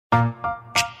In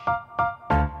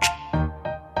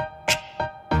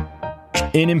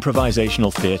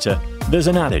improvisational theatre, there's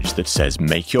an adage that says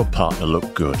make your partner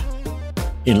look good.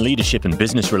 In leadership and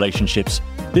business relationships,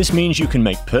 this means you can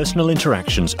make personal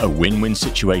interactions a win-win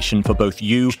situation for both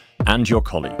you and your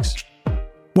colleagues.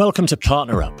 Welcome to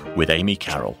Partner Up with Amy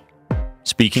Carroll.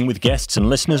 Speaking with guests and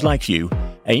listeners like you,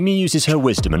 Amy uses her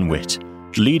wisdom and wit,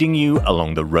 leading you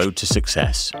along the road to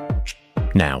success.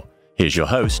 Now, here's your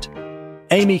host,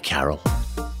 Amy Carroll.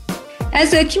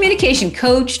 As a communication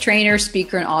coach, trainer,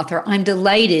 speaker, and author, I'm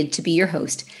delighted to be your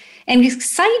host and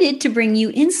excited to bring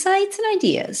you insights and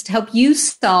ideas to help you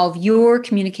solve your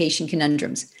communication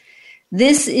conundrums.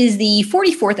 This is the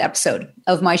 44th episode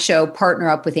of my show, Partner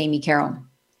Up with Amy Carroll.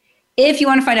 If you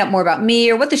want to find out more about me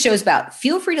or what the show is about,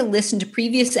 feel free to listen to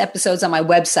previous episodes on my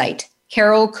website,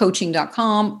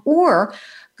 carrollcoaching.com, or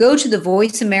go to the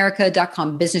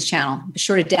voiceamerica.com business channel. Be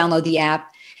sure to download the app.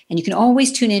 And you can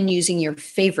always tune in using your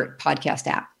favorite podcast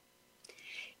app.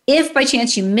 If by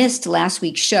chance you missed last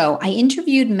week's show, I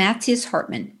interviewed Matthias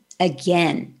Hartmann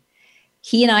again.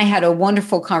 He and I had a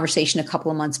wonderful conversation a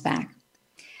couple of months back.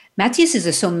 Matthias is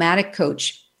a somatic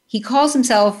coach. He calls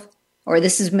himself, or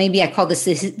this is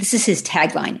his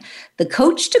tagline, the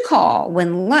coach to call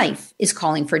when life is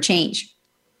calling for change.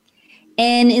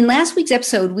 And in last week's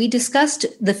episode, we discussed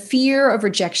the fear of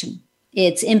rejection,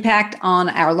 its impact on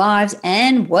our lives,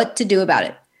 and what to do about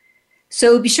it.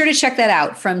 So be sure to check that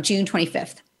out from June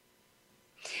 25th.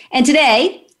 And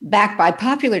today, back by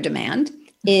popular demand,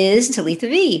 is Talitha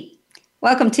V.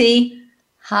 Welcome, T.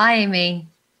 Hi, Amy.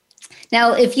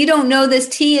 Now, if you don't know this,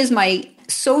 T is my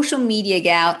social media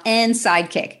gal and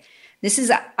sidekick.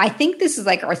 I think this is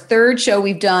like our third show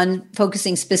we've done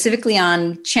focusing specifically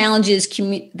on challenges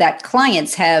that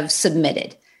clients have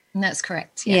submitted. That's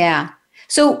correct. Yeah.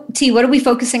 So, T, what are we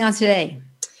focusing on today?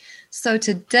 So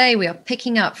today we are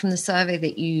picking up from the survey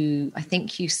that I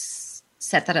think you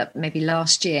set that up maybe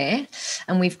last year.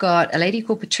 And we've got a lady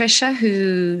called Patricia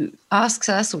who asks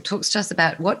us or talks to us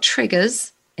about what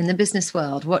triggers in the business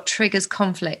world, what triggers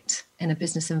conflict in a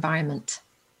business environment.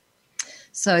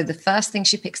 So the first thing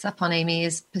she picks up on, Amy,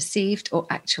 is perceived or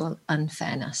actual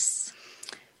unfairness.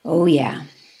 Oh, yeah.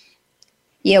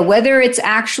 Yeah, whether it's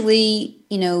actually,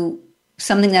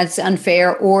 something that's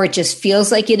unfair or it just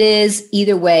feels like it is,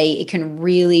 either way, it can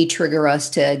really trigger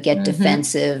us to get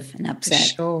defensive and upset.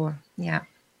 For sure, yeah.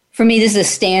 For me, this is a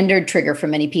standard trigger for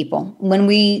many people. When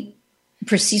we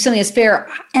perceive something as fair,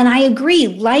 and I agree,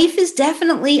 life is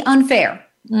definitely unfair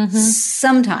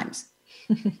sometimes.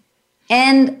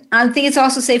 And I think it's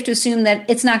also safe to assume that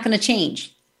it's not going to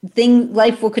change.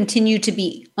 Life will continue to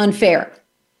be unfair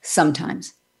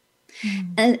sometimes.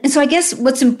 And so I guess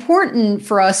what's important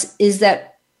for us is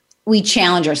that we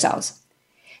challenge ourselves.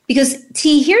 Because,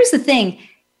 T, here's the thing.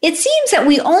 It seems that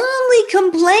we only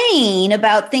complain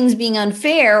about things being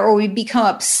unfair or we become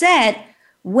upset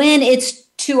when it's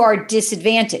to our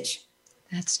disadvantage.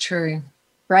 That's true.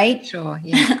 Right? Sure,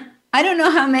 yeah. I don't know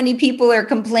how many people are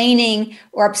complaining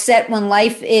or upset when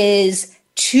life is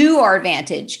to our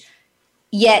advantage.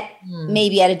 Yet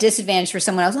maybe at a disadvantage for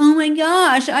someone else. Oh my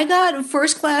gosh, I got a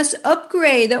first class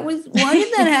upgrade. Why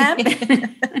did that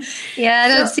happen? Yeah,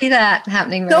 I don't see that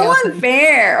happening very so often.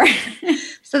 Unfair.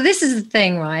 So this is the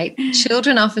thing, right?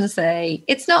 Children often say,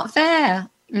 it's not fair.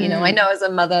 I know as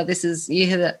a mother, you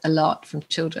hear that a lot from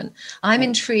children. I'm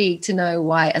intrigued to know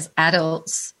why as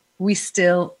adults, we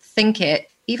still think it,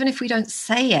 even if we don't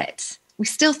say it. We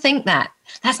still think that.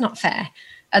 That's not fair.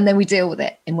 And then we deal with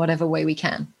it in whatever way we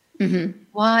can.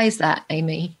 Why is that,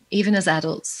 Amy, even as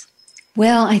adults?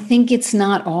 Well, I think it's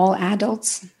not all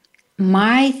adults.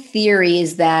 My theory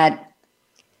is that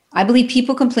I believe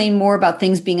people complain more about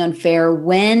things being unfair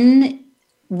when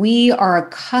we are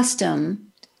accustomed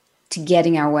to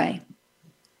getting our way.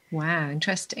 Wow,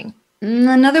 interesting.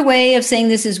 Another way of saying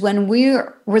this is when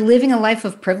we're living a life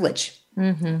of privilege.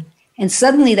 And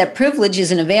suddenly that privilege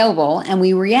isn't available and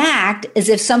we react as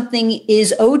if something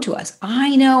is owed to us.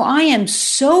 I know I am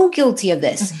so guilty of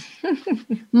this.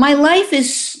 My life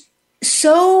is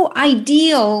so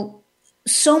ideal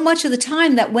so much of the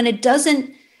time that when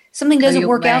something doesn't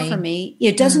work out for me,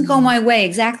 it doesn't go my way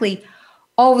exactly,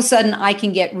 all of a sudden I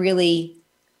can get really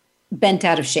bent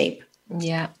out of shape.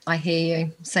 Yeah, I hear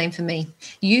you. Same for me.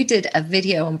 You did a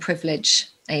video on privilege,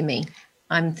 Amy.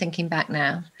 I'm thinking back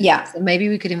now. Yeah. So maybe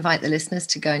we could invite the listeners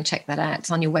to go and check that out.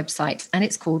 It's on your website and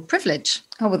it's called Privilege.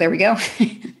 Oh, well, there we go.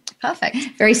 Perfect.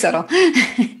 Very subtle.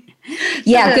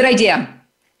 Yeah, good idea.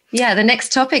 Yeah, the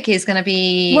next topic is going to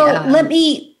be... Well,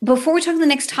 before we talk the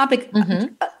next topic,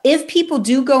 if people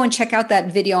do go and check out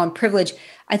that video on privilege,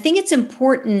 I think it's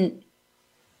important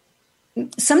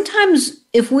sometimes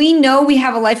if we know we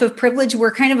have a life of privilege,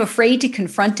 we're kind of afraid to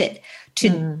confront it,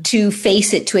 to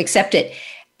face it, to accept it.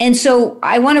 And so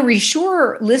I want to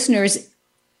reassure listeners,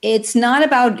 it's not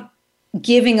about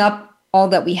giving up all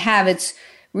that we have. It's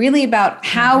really about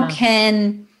how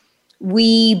can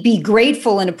we be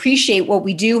grateful and appreciate what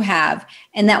we do have.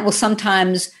 And that will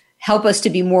sometimes help us to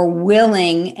be more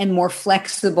willing and more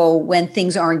flexible when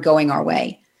things aren't going our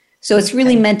way. So it's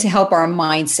really meant to help our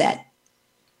mindset.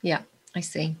 Yeah, I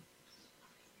see.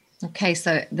 Okay,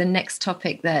 so the next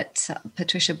topic that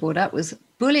Patricia brought up was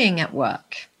bullying at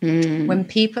work. When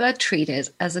people are treated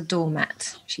as a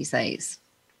doormat, she says.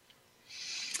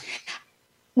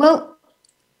 Well,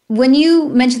 when you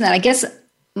mention that, I guess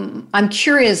I'm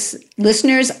curious,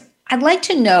 listeners, I'd like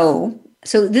to know,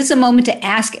 so this is a moment to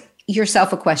ask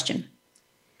yourself a question.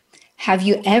 Have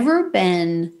you ever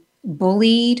been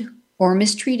bullied or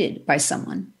mistreated by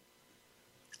someone,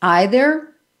 either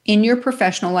in your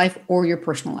professional life or your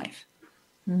personal life?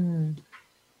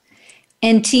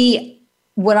 And T,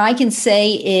 what I can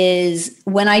say is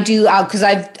when I do, because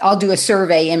I'll do a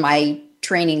survey in my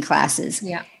training classes.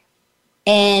 Yeah.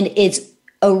 And it's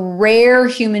a rare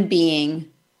human being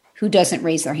who doesn't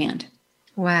raise their hand.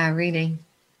 Wow, really?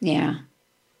 Yeah.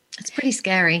 It's pretty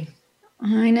scary.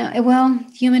 I know. Well,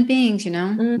 human beings,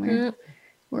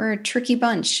 we're a tricky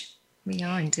bunch. We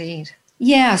are indeed.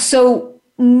 Yeah. So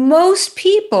most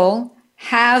people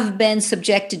have been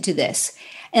subjected to this.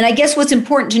 And I guess what's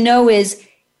important to know is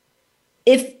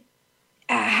if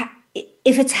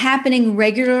it's happening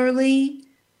regularly,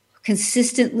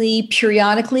 consistently,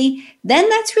 periodically, then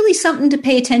that's really something to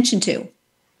pay attention to.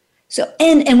 So,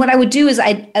 and what I would do is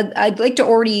I'd like to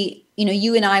already,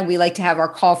 you and I, we like to have our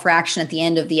call for action at the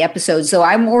end of the episode. So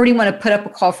I already want to put up a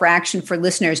call for action for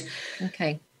listeners.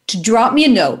 Okay. To drop me a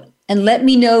note and let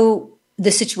me know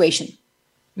the situation,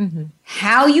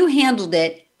 how you handled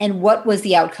it, and what was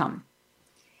the outcome.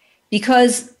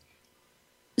 Because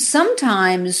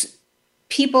sometimes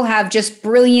people have just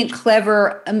brilliant,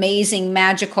 clever, amazing,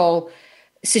 magical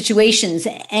situations.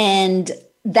 And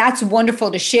that's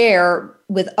wonderful to share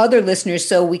with other listeners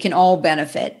so we can all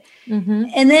benefit.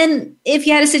 And then if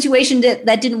you had a situation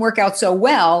that didn't work out so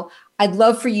well, I'd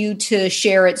love for you to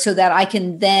share it so that I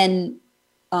can then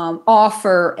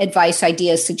offer advice,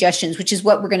 ideas, suggestions, which is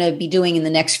what we're going to be doing in the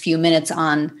next few minutes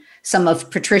on some of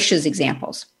Patricia's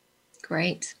examples.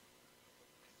 Great.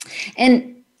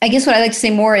 And I guess what I'd like to say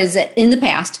more is that in the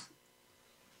past,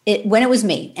 when it was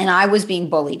me and I was being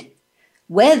bullied,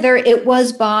 whether it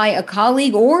was by a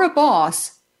colleague or a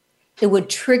boss, it would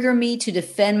trigger me to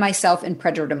defend myself in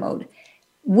predator mode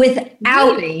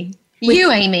Really?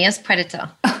 You, Amy, as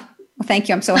predator. Well, thank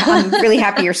you. I'm really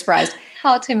happy you're surprised.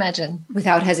 Hard to imagine.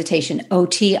 Without hesitation.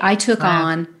 OT, I took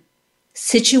on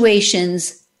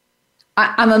situations.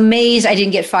 I'm amazed I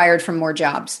didn't get fired from more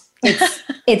jobs.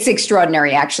 It's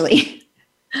extraordinary, actually.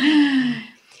 And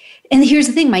here's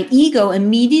the thing. My ego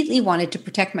immediately wanted to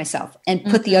protect myself and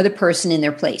put the other person in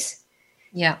their place.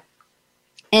 Yeah.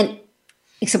 And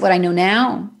except what I know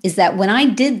now is that when I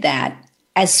did that,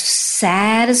 as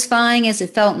satisfying as it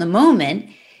felt in the moment,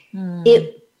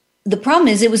 the problem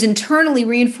is it was internally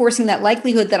reinforcing that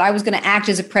likelihood that I was going to act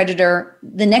as a predator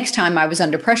the next time I was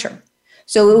under pressure.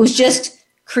 So it was just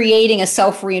creating a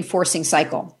self-reinforcing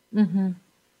cycle.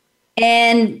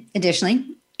 And additionally,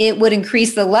 it would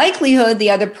increase the likelihood the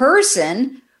other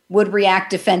person would react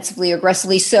defensively,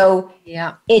 aggressively. So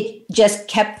it just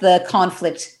kept the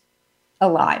conflict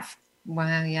alive.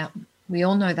 Wow, yeah. We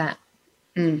all know that.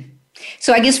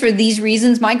 So I guess for these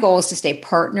reasons, my goal is to stay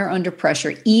partner under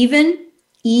pressure, even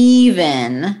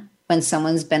when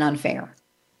someone's been unfair,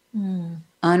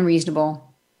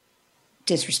 unreasonable,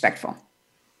 disrespectful.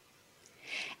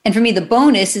 And for me, the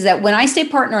bonus is that when I stay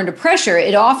partner under pressure,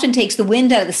 it often takes the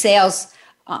wind out of the sails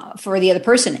for the other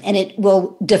person, and it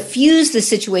will diffuse the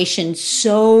situation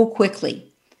so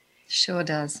quickly. Sure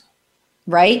does.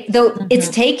 Right? Though it's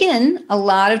taken a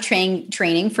lot of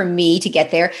training for me to get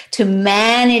there, to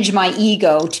manage my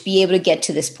ego, to be able to get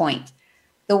to this point.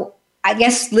 Though I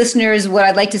guess, listeners, what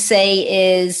I'd like to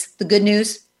say is the good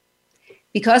news.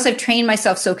 Because I've trained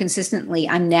myself so consistently,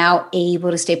 I'm now able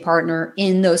to stay partner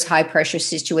in those high pressure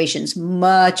situations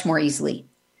much more easily.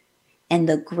 And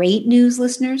the great news,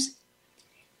 listeners,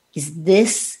 is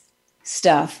this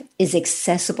stuff is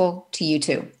accessible to you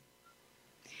too.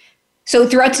 So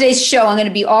throughout today's show, I'm going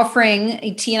to be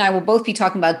offering, T and I will both be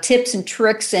talking about tips and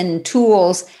tricks and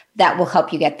tools that will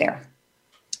help you get there.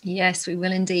 Yes, we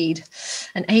will indeed.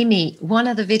 And Amy, one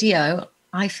other video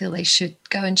I feel they should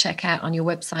go and check out on your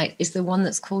website is the one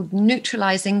that's called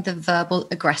Neutralizing the Verbal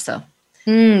Aggressor.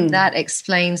 That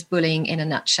explains bullying in a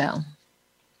nutshell.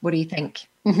 What do you think?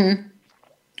 Mm-hmm.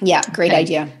 Yeah, great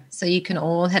idea. So you can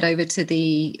all head over to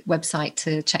the website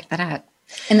to check that out.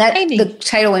 And that Amy, the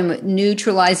title,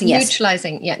 neutralizing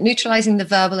the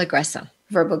verbal aggressor.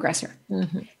 Verbal aggressor.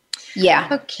 Mm-hmm. Yeah.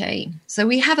 Okay. So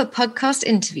we have a podcast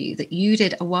interview that you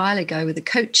did a while ago with a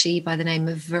coachee by the name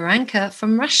of Veranka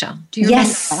from Russia. Do you remember?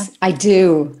 Yes, I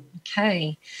do.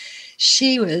 Okay.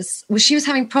 She was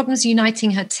having problems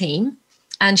uniting her team,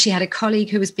 and she had a colleague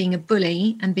who was being a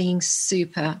bully and being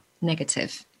super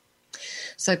negative.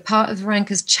 So part of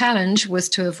Veranka's challenge was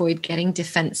to avoid getting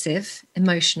defensive,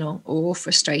 emotional, or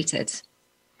frustrated.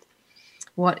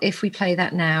 What if we play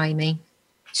that now, Amy?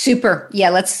 Super. Yeah,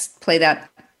 let's play that.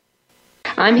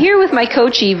 I'm here with my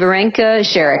coachee, Veranka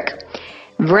Sherrick.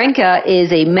 Veranka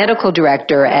is a medical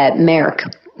director at Merck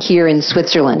here in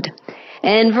Switzerland.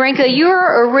 And Veranka,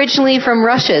 you're originally from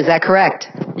Russia, is that correct?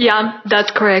 Yeah,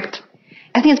 that's correct.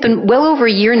 I think it's been well over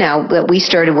a year now that we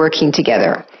started working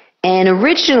together. And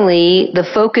originally, the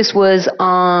focus was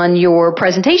on your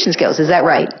presentation skills. Is that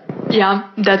right?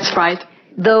 Yeah, that's right.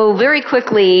 Though very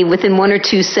quickly, within 1 or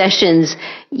 2 sessions,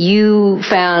 you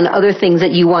found other things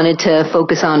that you wanted to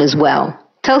focus on as well.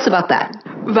 Tell us about that.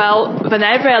 Well, when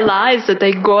I realized that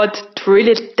I got a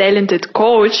really talented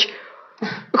coach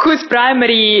whose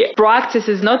primary practice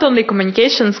is not only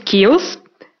communication skills,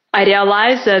 I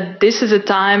realized that this is a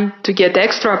time to get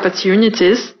extra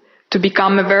opportunities to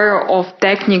become aware of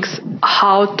techniques,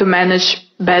 how to manage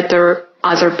better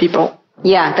other people.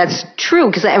 Yeah, that's true,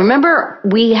 because I remember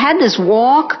we had this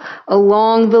walk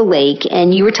along the lake,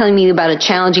 and you were telling me about a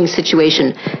challenging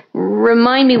situation.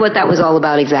 Remind me what that was all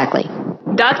about exactly.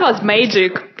 That was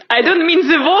magic. I don't mean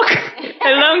the walk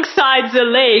alongside the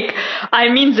lake. I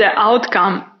mean the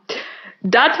outcome.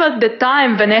 That was the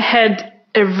time when I had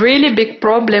a really big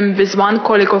problem with one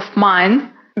colleague of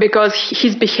mine because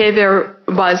his behavior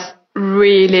was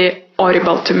really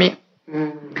horrible to me.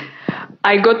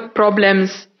 I got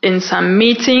problems in some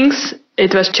meetings.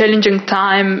 It was challenging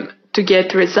time to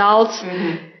get results.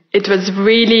 It was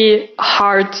really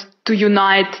hard to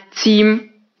unite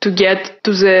team to get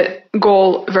to the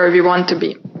goal where we want to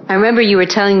be. I remember you were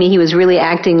telling me he was really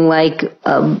acting like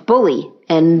a bully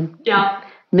and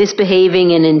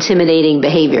misbehaving and intimidating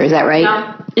behavior. Is that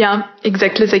right? Yeah,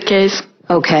 exactly the case.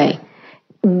 Okay.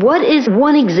 What is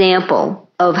one example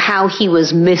of how he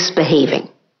was misbehaving?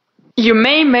 You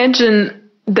may imagine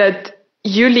that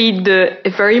you lead a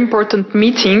very important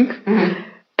meeting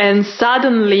and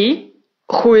suddenly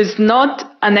who is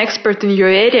not an expert in your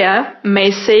area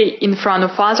may say in front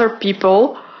of other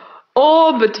people,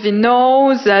 oh, but we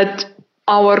know that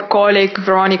our colleague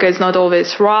Veronica is not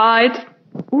always right.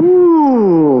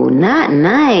 Ooh, not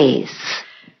nice.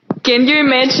 Can you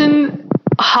imagine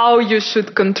how you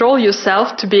should control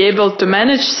yourself to be able to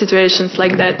manage situations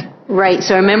like that? Right.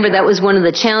 So I remember that was one of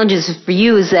the challenges for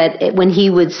you is that when he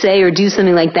would say or do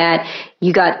something like that,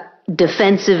 you got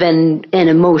defensive and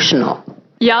emotional.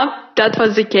 Yeah, that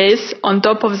was the case. On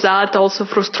top of that, also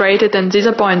frustrated and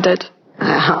disappointed.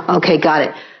 Okay, got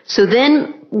it. So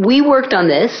then we worked on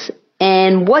this,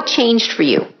 and what changed for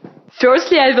you?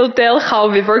 Firstly, I will tell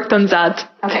how we worked on that.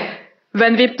 Okay.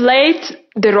 When we played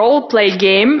the role play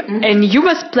game, and you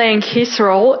was playing his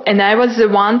role, and I was the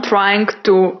one trying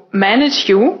to manage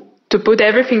you, to put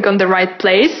everything on the right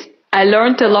place, I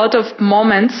learned a lot of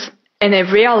moments, and I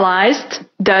realized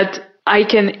that I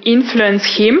can influence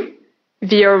him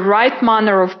via right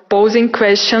manner of posing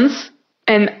questions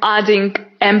and adding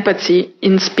empathy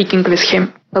in speaking with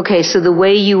him. Okay, so the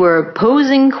way you were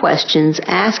posing questions,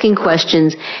 asking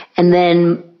questions, and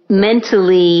then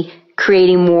mentally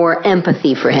creating more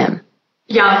empathy for him.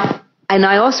 Yeah. And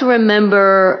I also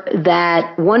remember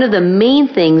that one of the main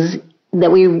things that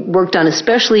we worked on,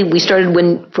 especially we started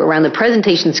around the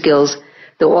presentation skills,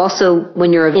 though also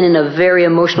when you're in a very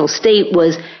emotional state,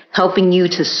 was helping you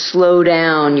to slow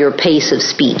down your pace of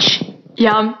speech.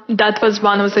 Yeah, that was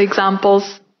one of the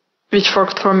examples which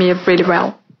worked for me really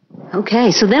well.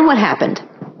 Okay, so then what happened?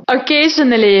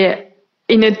 Occasionally,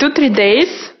 in 2-3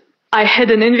 days, I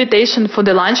had an invitation for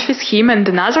the lunch with him and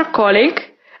another colleague,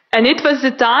 and it was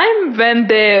the time when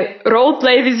the role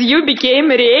play with you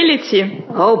became a reality.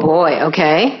 Oh boy,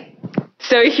 okay.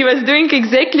 So he was doing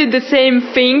exactly the same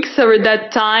things over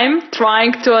that time,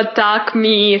 trying to attack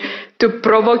me, to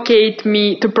provoke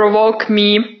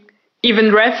me,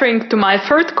 even referring to my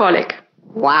third colleague.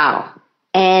 Wow.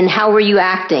 And how were you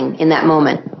acting in that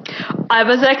moment? I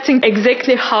was acting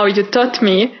exactly how you taught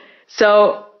me.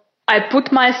 So I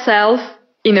put myself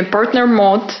in a partner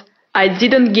mode. I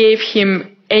didn't give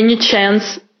him any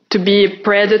chance to be a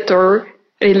predator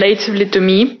relatively to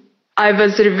me. I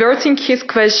was reverting his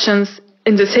questions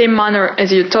in the same manner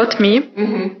as you taught me,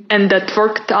 and that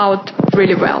worked out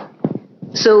really well.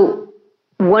 So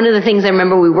one of the things I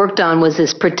remember we worked on was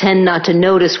this pretend not to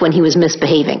notice when he was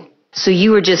misbehaving. So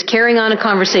you were just carrying on a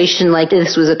conversation like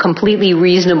this was a completely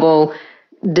reasonable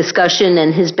discussion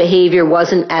and his behavior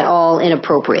wasn't at all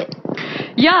inappropriate.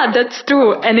 Yeah, that's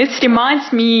true. And it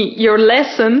reminds me your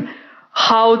lesson,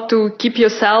 how to keep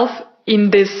yourself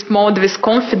in this mode with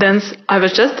confidence. I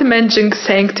was just imagining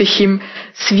saying to him,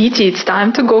 "Sweetie, it's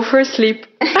time to go for a sleep."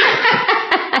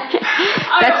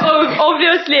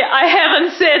 Obviously, I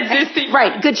haven't said this thing.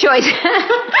 Right, good choice.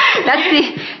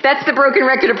 That's the broken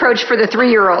record approach for the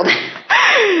 3-year-old.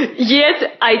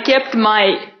 Yet I kept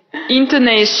my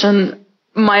intonation,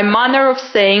 my manner of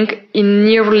saying in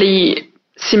nearly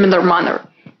similar manner.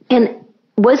 And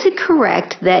was it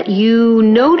correct that you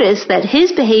noticed that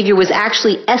his behavior was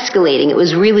actually escalating? It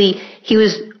was really, he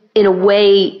was in a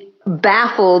way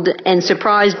baffled and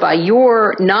surprised by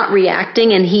your not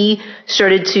reacting, and he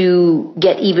started to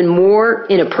get even more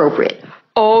inappropriate.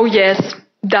 Oh, yes.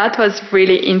 That was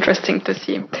really interesting to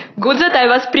see. Good that I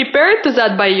was prepared to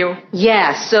that by you.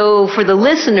 Yeah, so for the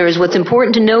listeners, what's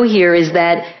important to know here is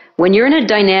that when you're in a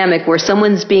dynamic where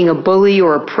someone's being a bully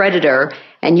or a predator,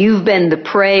 and you've been the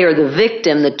prey or the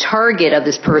victim, the target of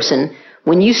this person,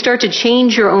 when you start to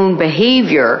change your own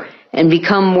behavior and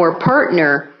become more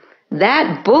partner,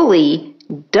 that bully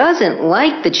doesn't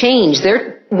like the change.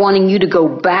 They're wanting you to go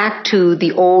back to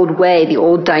the old way, the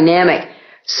old dynamic.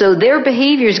 So their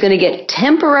behavior is going to get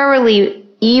temporarily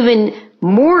even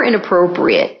more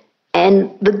inappropriate.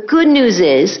 And the good news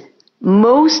is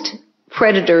most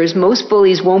predators, most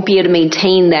bullies won't be able to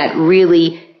maintain that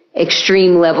really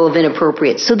extreme level of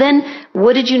inappropriate. So then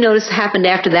what did you notice happened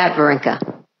after that, Varenka?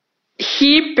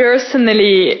 He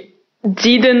personally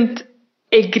didn't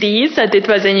agree that it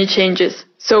was any changes.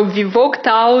 So we walked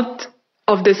out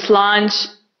of this lunch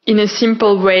in a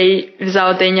simple way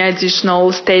without any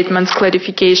additional statements,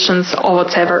 clarifications, or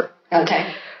whatever.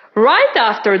 Okay. Right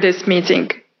after this meeting,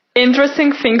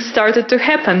 interesting things started to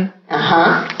happen.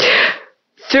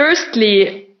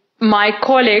 Firstly, my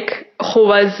colleague, who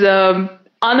was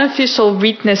unofficial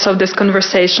witness of this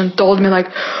conversation, told me like,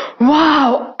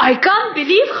 "Wow, I can't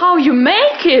believe how you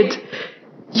make it.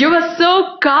 You were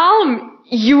so calm.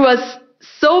 You was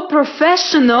so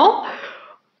professional.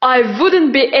 I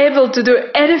wouldn't be able to do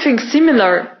anything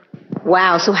similar."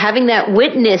 Wow, so having that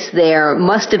witness there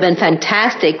must have been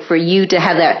fantastic for you to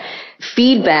have that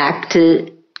feedback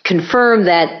to confirm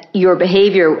that your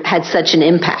behavior had such an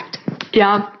impact.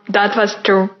 Yeah, that was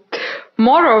true.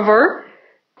 Moreover,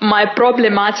 my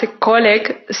problematic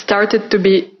colleague started to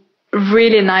be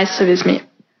really nice with me.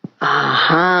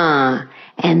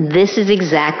 And this is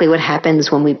exactly what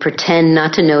happens when we pretend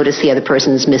not to notice the other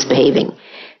person's misbehaving.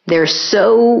 They're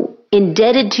so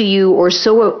indebted to you or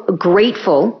so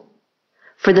grateful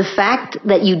for the fact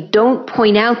that you don't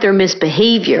point out their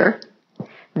misbehavior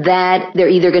that they're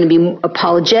either going to be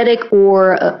apologetic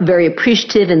or very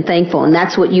appreciative and thankful. And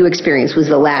that's what you experienced, was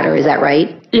the latter. Is that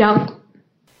right? Yeah.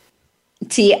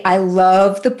 T, I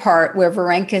love the part where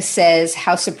Varenka says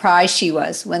how surprised she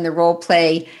was when the role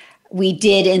play we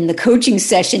did in the coaching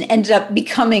session ended up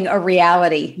becoming a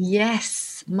reality.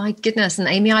 Yes, my goodness. And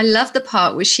Amy, I love the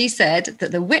part where she said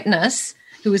that the witness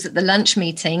who was at the lunch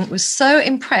meeting was so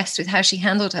impressed with how she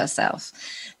handled herself.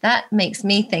 That makes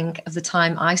me think of the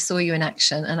time I saw you in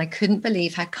action, and I couldn't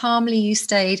believe how calmly you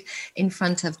stayed in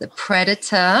front of the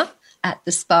predator at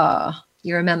the spa.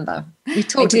 You remember? We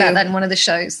talked about that in one of the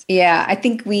shows. Yeah, I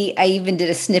think I even did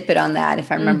a snippet on that,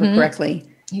 if I remember correctly.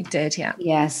 You did, yeah.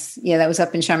 Yes. Yeah, that was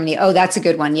up in Chamonix. Oh, that's a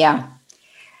good one. Yeah.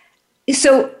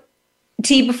 So,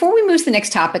 T, before we move to the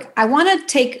next topic, I want to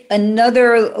take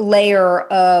another layer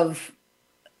of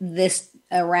this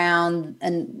around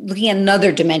and looking at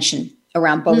another dimension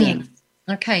around bullying.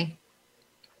 Okay.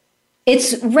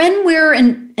 It's when we're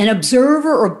an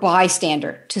observer or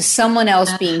bystander to someone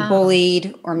else being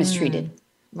bullied or mistreated.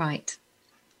 Right.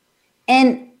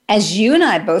 And as you and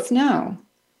I both know,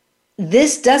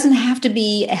 this doesn't have to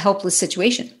be a helpless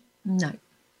situation. No.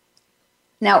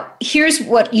 Now, here's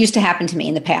what used to happen to me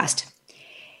in the past.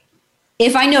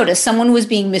 If I noticed someone was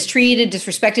being mistreated,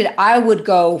 disrespected, I would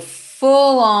go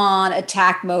full on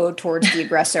attack mode towards the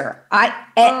aggressor.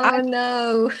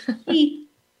 No.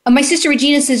 My sister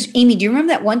Regina says, Amy, do you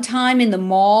remember that one time in the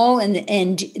mall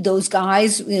and those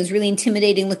guys, those really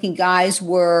intimidating looking guys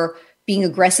were being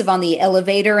aggressive on the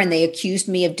elevator and they accused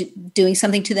me of doing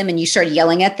something to them and you started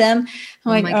yelling at them?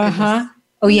 I'm like,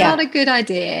 oh yeah. Not a good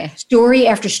idea. Story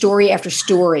after story after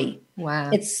story. Wow.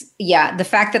 The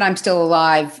fact that I'm still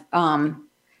alive.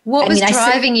 What was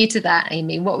driving you to that,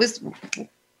 Amy?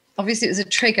 Obviously it was a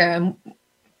trigger. And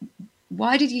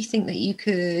why did you think that you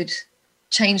could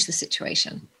change the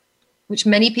situation, which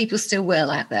many people still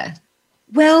will out there?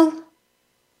 Well,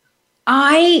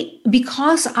 I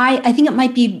think it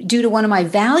might be due to one of my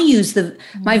values,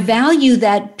 my value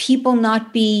that people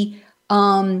not be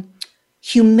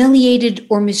humiliated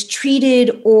or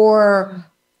mistreated or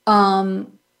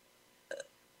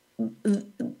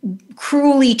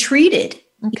cruelly treated.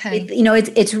 Okay.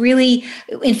 It's really,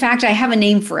 in fact, I have a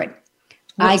name for it.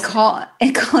 I call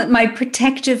it my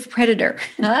protective predator.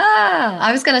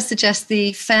 I was going to suggest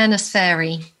the fairness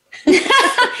fairy.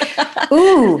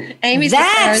 Ooh, Amy's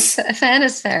the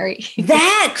fairness fairy.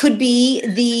 That could be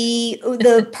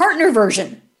the partner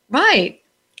version. Right.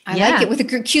 I like it with a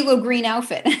cute little green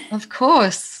outfit. Of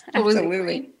course.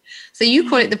 Absolutely. So you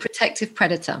call it the protective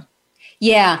predator.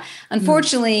 Yeah.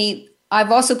 Unfortunately,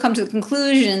 I've also come to the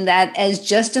conclusion that as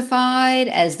justified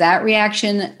as that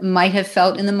reaction might have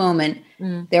felt in the moment,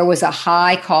 there was a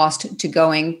high cost to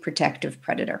going protective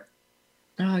predator.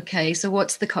 Okay. So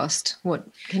what's the cost? What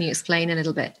can you explain a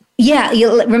little bit? Yeah.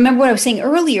 You remember what I was saying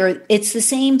earlier? It's the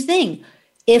same thing.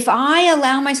 If I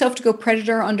allow myself to go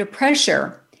predator under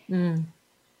pressure,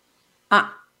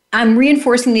 I'm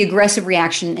reinforcing the aggressive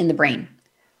reaction in the brain.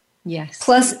 Yes.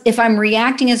 Plus, if I'm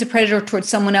reacting as a predator towards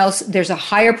someone else, there's a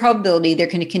higher probability they're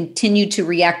going to continue to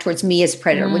react towards me as a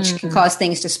predator, which can cause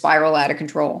things to spiral out of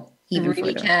control even it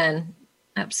really further. Can.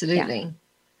 Absolutely.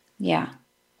 Yeah.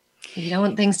 You don't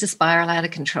want things to spiral out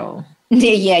of control.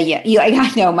 Yeah.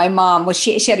 I know. My mom,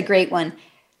 she had a great one.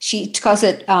 She calls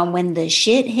it when the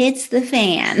shit hits the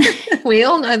fan. We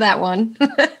all know that one.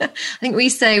 I think we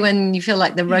say when you feel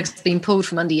like the rug's been pulled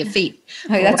from under your feet.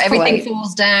 Oh, that's everything polite.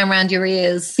 Falls down around your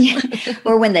ears. Yeah.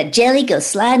 Or when the jelly goes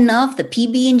sliding off the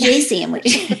PB&J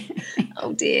sandwich.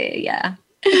 Oh, dear. Yeah.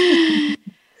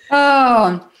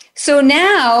 Oh, so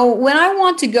now when I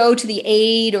want to go to the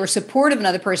aid or support of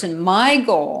another person, my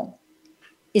goal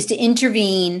is to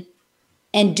intervene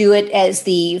and do it as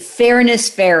the fairness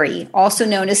fairy, also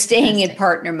known as staying in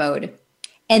partner mode.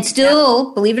 And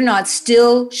still, believe it or not,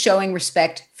 still showing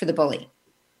respect for the bully.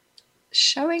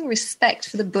 Showing respect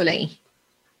for the bully.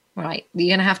 Right. You're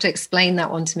going to have to explain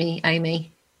that one to me,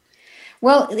 Amy.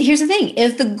 Well, here's the thing.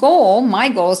 If my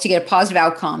goal is to get a positive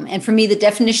outcome, and for me, the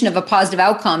definition of a positive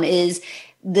outcome is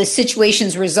the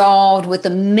situation's resolved with a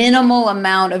minimal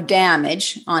amount of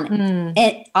damage on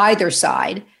either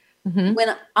side.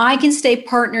 When I can stay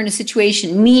partner in a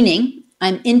situation, meaning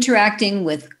I'm interacting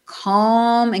with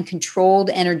calm and controlled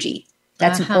energy.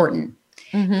 That's important.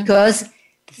 Because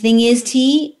the thing is,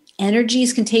 energy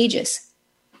is contagious.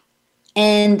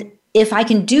 And if I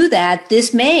can do that,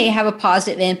 this may have a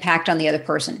positive impact on the other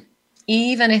person.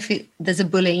 Even if there's a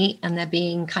bully and they're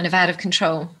being kind of out of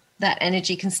control, that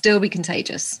energy can still be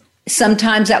contagious.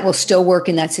 Sometimes that will still work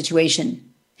in that situation.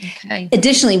 Okay.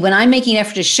 Additionally, when I'm making an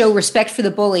effort to show respect for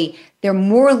the bully, they're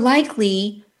more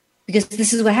likely, because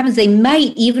this is what happens, they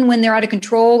might, even when they're out of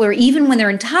control or even when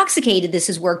they're intoxicated, this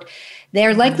has worked,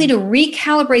 they're likely to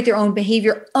recalibrate their own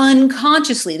behavior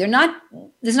unconsciously. There's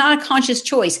not a conscious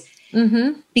choice.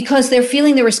 Because they're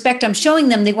feeling the respect I'm showing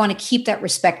them, they want to keep that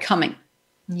respect coming.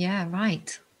 Yeah,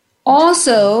 right.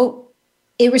 Also,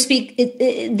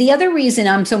 the other reason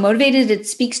I'm so motivated, it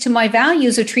speaks to my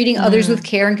values of treating others with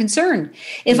care and concern.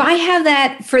 If I have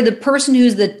that for the person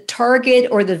who's the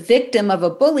target or the victim of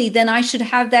a bully, then I should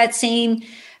have that same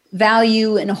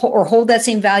value or hold that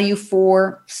same value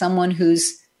for someone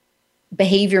whose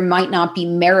behavior might not be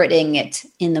meriting it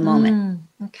in the moment.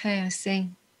 Okay, I see.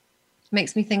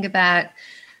 Makes me think about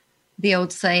the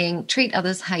old saying, treat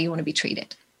others how you want to be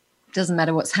treated. Doesn't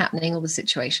matter what's happening or the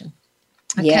situation.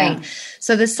 Okay, Yeah.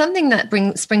 So there's something that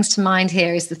springs to mind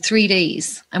here is the 3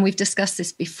 Ds. And we've discussed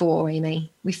this before,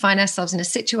 Amy. We find ourselves in a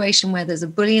situation where there's a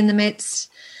bully in the midst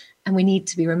and we need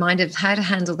to be reminded of how to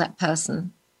handle that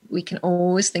person. We can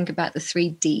always think about the 3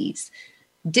 Ds.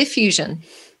 Diffusion,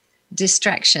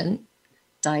 distraction,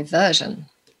 diversion.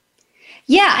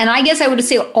 Yeah, and I guess I would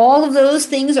say all of those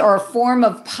things are a form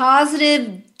of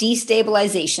positive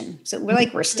destabilization. So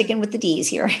we're sticking with the Ds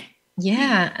here.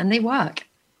 Yeah, and they work.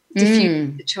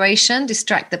 Diffuse the situation,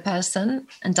 distract the person,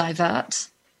 and divert.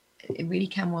 It really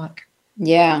can work.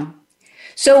 Yeah.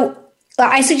 So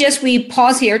I suggest we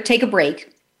pause here, take a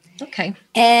break. Okay.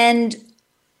 And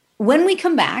when we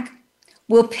come back,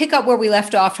 we'll pick up where we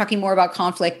left off, talking more about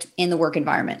conflict in the work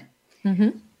environment.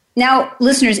 Now,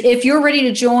 listeners, if you're ready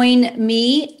to join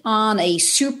me on a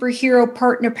superhero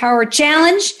partner power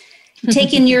challenge,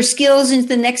 taking your skills into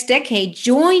the next decade,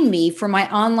 join me for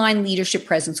my online leadership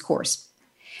presence course.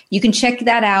 You can check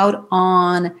that out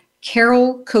on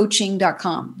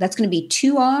carolcoaching.com. That's going to be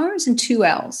 2 R's and 2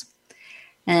 L's.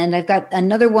 And I've got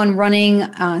another one running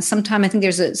sometime. I think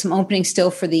there's some opening still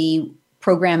for the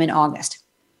program in August.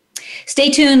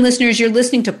 Stay tuned, listeners. You're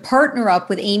listening to Partner Up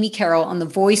with Amy Carroll on the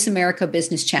Voice America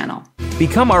Business Channel.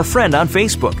 Become our friend on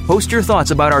Facebook. Post your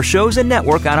thoughts about our shows and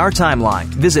network on our timeline.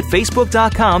 Visit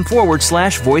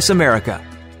Facebook.com/Voice America.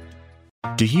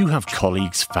 Do you have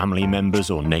colleagues, family members,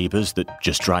 or neighbors that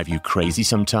just drive you crazy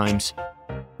sometimes?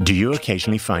 Do you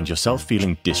occasionally find yourself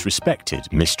feeling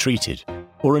disrespected, mistreated,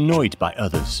 or annoyed by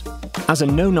others? As a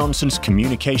no-nonsense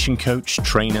communication coach,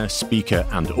 trainer, speaker,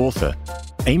 and author,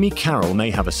 Amy Carroll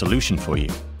may have a solution for you.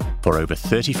 For over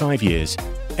 35 years,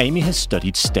 Amy has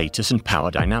studied status and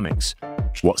power dynamics,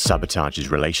 what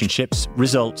sabotages relationships,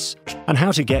 results, and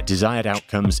how to get desired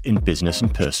outcomes in business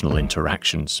and personal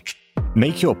interactions.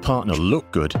 Make Your Partner Look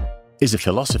Good is a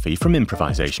philosophy from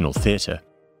improvisational theatre,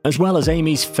 as well as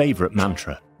Amy's favourite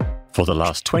mantra. For the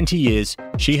last 20 years,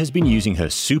 she has been using her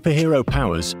superhero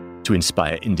powers to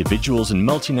inspire individuals and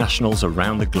multinationals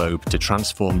around the globe to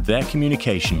transform their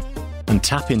communication and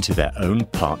tap into their own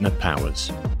partner powers.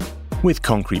 With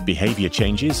concrete behaviour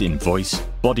changes in voice,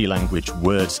 body language,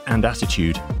 words, and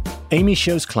attitude, Amy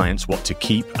shows clients what to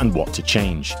keep and what to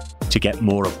change to get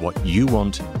more of what you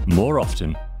want more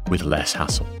often with less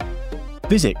hassle.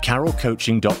 Visit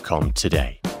carrollcoaching.com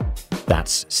today.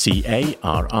 That's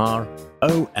CARROLL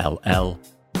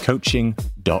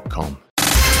coaching.com.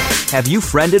 Have you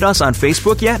friended us on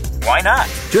Facebook yet? Why not?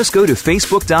 Just go to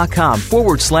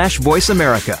Facebook.com/Voice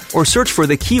America or search for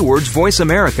the keywords Voice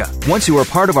America. Once you are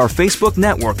part of our Facebook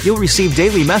network, you'll receive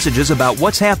daily messages about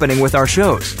what's happening with our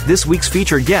shows, this week's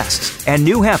featured guests, and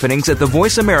new happenings at the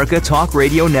Voice America Talk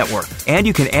Radio Network. And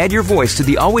you can add your voice to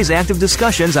the always active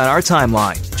discussions on our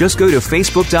timeline. Just go to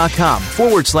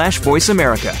Facebook.com/Voice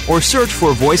America or search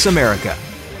for Voice America.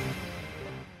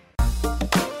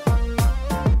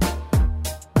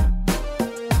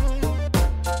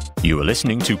 You are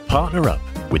listening to Partner Up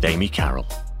with Amy Carroll.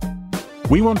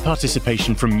 We want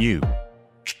participation from you.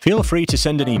 Feel free to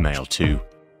send an email to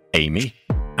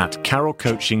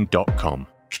amy@carrollcoaching.com.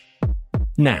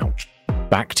 Now,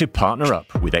 back to Partner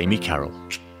Up with Amy Carroll.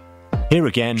 Here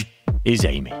again is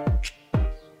Amy.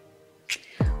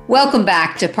 Welcome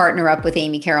back to Partner Up with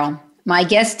Amy Carroll. My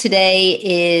guest today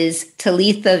is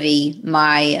Talitha V,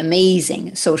 my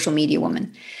amazing social media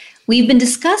woman. We've been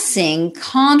discussing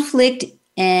conflict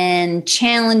and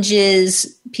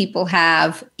challenges people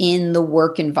have in the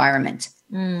work environment.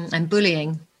 And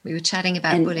bullying. We were chatting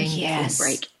about bullying yes,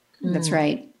 before the break. That's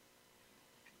right.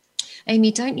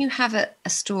 Amy, don't you have a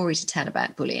story to tell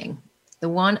about bullying? The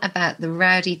one about the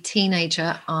rowdy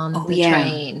teenager on the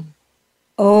train.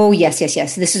 Oh, yes.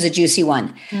 This is a juicy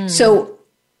one. So,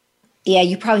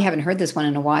 you probably haven't heard this one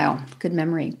in a while. Good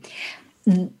memory.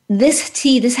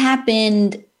 This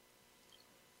happened,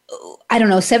 I don't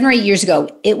know, 7 or 8 years ago.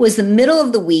 It was the middle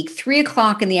of the week,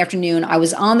 3:00 in the afternoon. I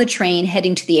was on the train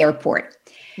heading to the airport.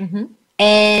 Mm-hmm.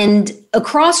 And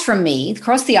across from me,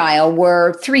 across the aisle,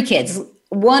 were 3 kids.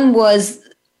 One was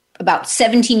about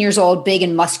 17 years old, big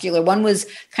and muscular. One was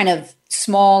kind of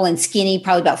small and skinny,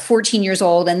 probably about 14 years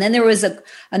old. And then there was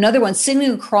another one sitting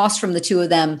across from the two of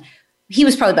them. He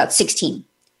was probably about 16.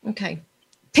 Okay.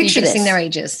 Picture this. Their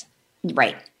ages.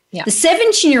 Right. Yeah. The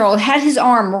 17-year-old had his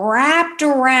arm wrapped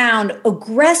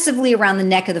aggressively around the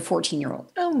neck of the 14-year-old.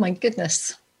 Oh, my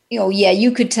goodness.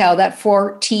 You could tell that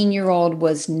 14-year-old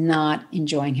was not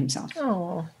enjoying himself.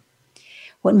 Oh.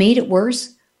 What made it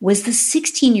worse was the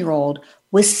 16-year-old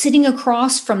was sitting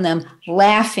across from them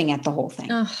laughing at the whole thing.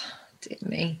 Oh, dear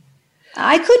me.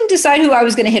 I couldn't decide who I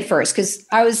was going to hit first because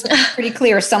I was pretty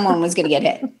clear someone was going to get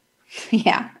hit.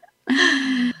 Yeah.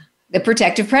 The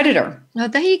protective predator. Oh,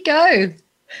 there you go.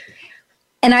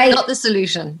 And Not the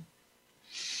solution.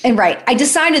 And right. I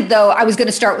decided, though, I was going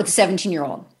to start with the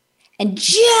 17-year-old. And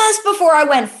just before I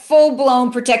went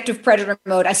full-blown protective predator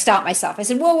mode, I stopped myself. I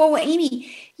said, whoa,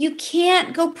 Amy, you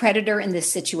can't go predator in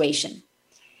this situation.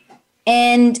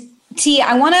 And T,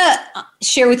 I want to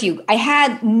share with you, I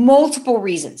had multiple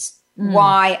reasons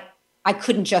why I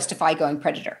couldn't justify going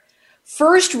predator.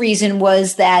 First reason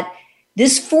was that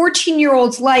this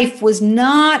 14-year-old's life was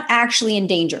not actually in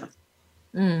danger.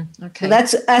 Okay.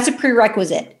 So that's a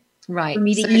prerequisite. Right. For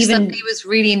me to if somebody was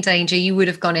really in danger, you would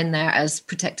have gone in there as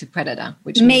protective predator.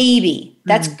 Which maybe.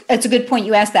 That's a good point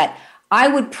you asked that. I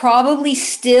would probably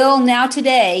still now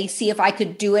today see if I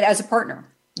could do it as a partner.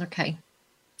 Okay.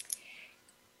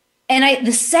 And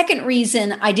the second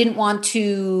reason I didn't want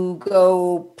to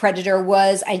go predator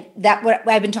was what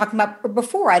I've been talking about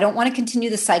before. I don't want to continue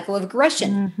the cycle of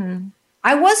aggression. Mm-hmm.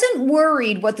 I wasn't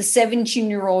worried what the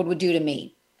 17-year-old would do to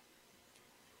me.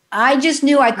 I just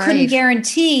knew I couldn't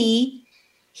guarantee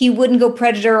he wouldn't go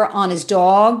predator on his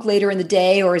dog later in the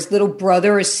day or his little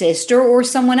brother or sister or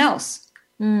someone else.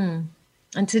 And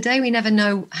today we never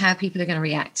know how people are going to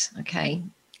react. Okay.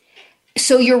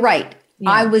 So you're right.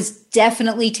 Yeah. I was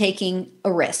definitely taking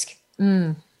a risk,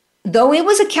 though it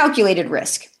was a calculated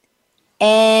risk.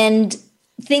 And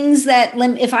things that,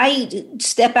 if I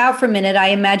step out for a minute, I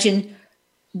imagine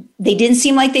they didn't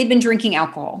seem like they'd been drinking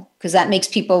alcohol, because that makes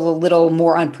people a little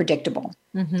more unpredictable.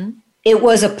 It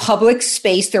was a public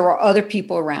space. There were other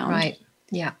people around. Right.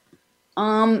 Yeah.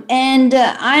 And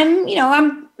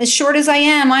I'm as short as I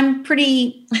am. I'm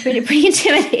pretty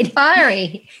intimidating.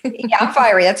 Fiery. Yeah, I'm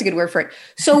fiery. That's a good word for it.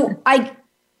 So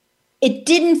it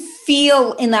didn't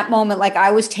feel in that moment like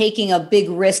I was taking a big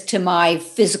risk to my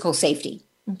physical safety.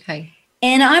 Okay.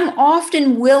 And I'm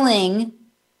often willing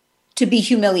to be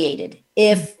humiliated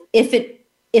if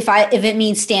it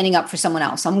means standing up for someone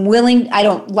else. I'm willing. I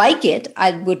don't like it.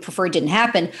 I would prefer it didn't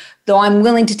happen, though I'm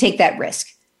willing to take that risk.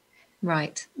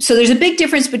 Right. So there's a big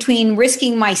difference between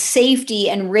risking my safety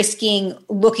and risking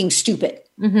looking stupid.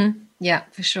 Yeah,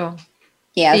 for sure.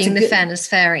 Yeah, being the fairness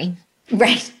fairy.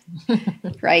 Right.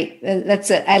 Right.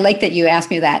 I like that you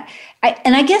asked me that.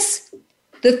 I guess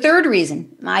the third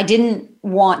reason I didn't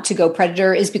want to go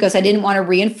predator is because I didn't want to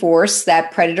reinforce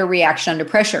that predator reaction under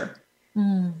pressure.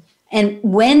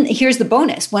 And here's the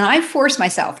bonus, when I force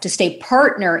myself to stay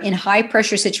partner in high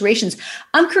pressure situations,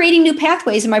 I'm creating new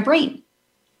pathways in my brain.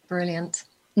 Brilliant.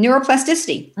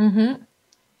 Neuroplasticity.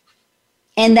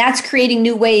 And that's creating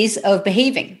new ways of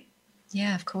behaving.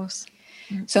 Yeah, of course.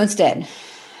 So instead,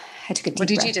 I took a deep breath. What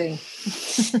did you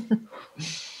do?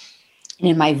 And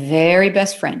in my very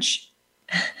best French,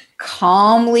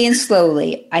 calmly and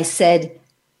slowly, I said,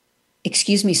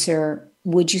 "Excuse me, sir,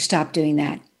 would you stop doing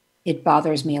that? It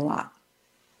bothers me a lot."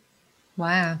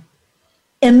 Wow.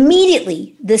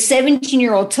 Immediately, the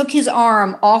 17-year-old took his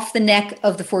arm off the neck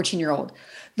of the 14-year-old,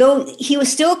 though he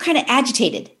was still kind of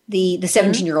agitated, the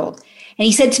 17-year-old. And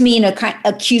he said to me in a kind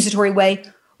of accusatory way,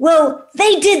 "Well,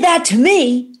 they did that to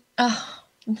me." Oh,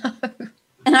 no.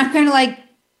 And I'm kind of like,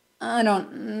 I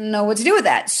don't know what to do with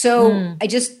that. So I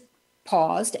just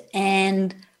paused.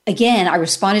 And again, I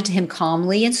responded to him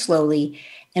calmly and slowly.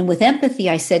 And with empathy,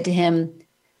 I said to him,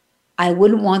 "I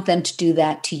wouldn't want them to do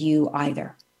that to you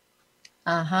either."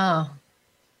 Uh-huh.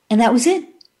 And that was it.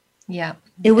 Yeah.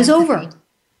 It was Empathy. over.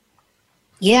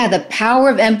 Yeah, the power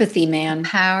of empathy, man.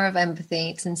 Power of empathy.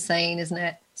 It's insane, isn't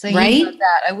it? So Right? you heard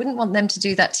that. I wouldn't want them to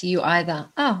do that to you either.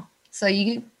 Oh, so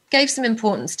you gave some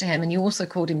importance to him, and you also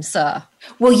called him sir.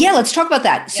 Well, yeah, let's talk about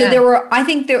that. So Yeah.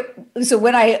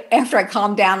 after I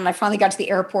calmed down and I finally got to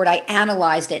the airport, I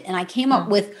analyzed it and I came up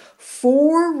with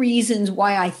 4 reasons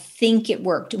why I think it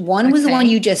worked. One was the one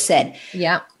you just said.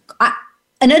 Yeah.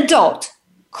 An adult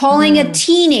calling a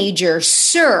teenager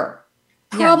sir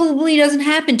probably doesn't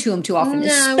happen to him too often, No,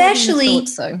 especially I wouldn't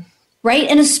have thought so. right?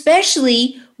 And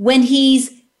especially when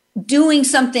he's doing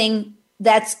something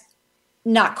that's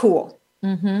not cool.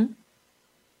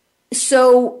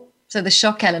 So So the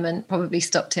shock element probably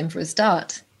stopped him for a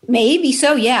start. maybe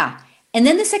so, yeah. And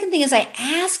then the second thing is I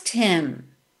asked him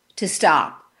to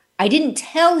stop. I didn't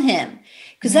tell him,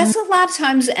 because that's a lot of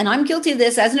times, and I'm guilty of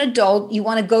this as an adult, you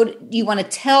want to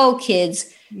tell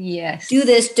kids, Yes, do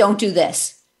this, don't do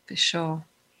this. for sure.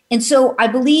 And so I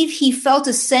believe he felt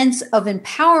a sense of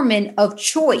empowerment of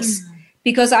choice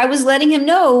because I was letting him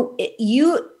know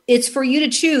it's for you to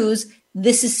choose.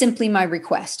 This is simply my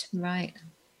request. Right.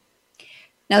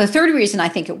 Now, the third reason I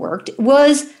think it worked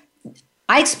was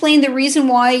I explained the reason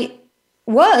why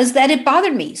was that it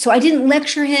bothered me. So I didn't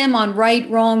lecture him on right,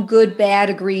 wrong, good, bad,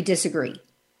 agree, disagree.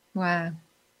 Wow.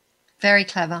 Very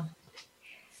clever.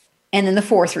 And then the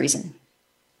fourth reason,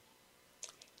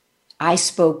 I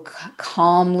spoke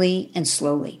calmly and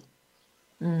slowly.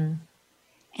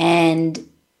 And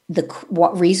the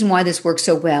reason why this works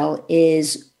so well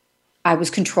is I was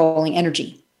controlling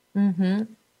energy.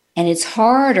 And it's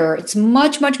harder. It's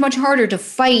much, much, much harder to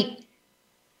fight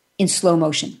in slow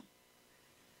motion.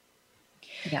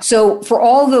 Yeah. So for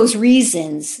all those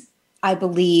reasons, I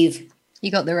believe,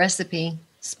 You got the recipe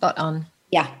spot on.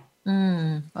 yeah.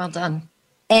 Well done.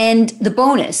 And the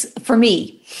bonus for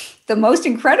me, the most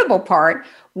incredible part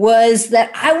was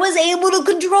that I was able to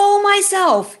control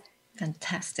myself,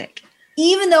 Fantastic.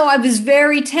 even though I was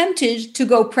very tempted to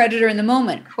go predator in the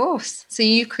moment. Of course. So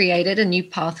you created a new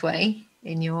pathway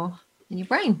in your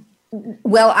brain.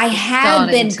 Well, I had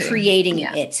been Starting to, creating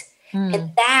yeah. it.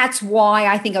 And that's why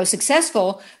I think I was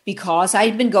successful, because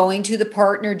I'd been going to the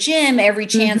partner gym every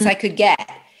chance I could get.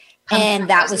 And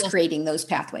that was creating those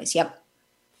pathways. Yep.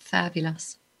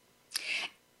 Fabulous.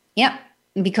 Yep.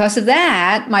 because of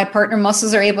that, my partner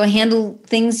muscles are able to handle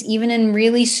things even in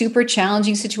really super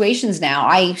challenging situations now.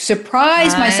 I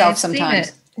surprise myself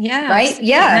sometimes. Yeah. Right?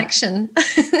 Yeah. Action.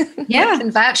 Yeah. I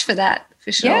can vouch for that,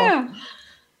 for sure. Yeah.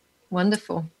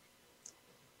 Wonderful.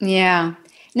 Yeah.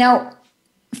 Now,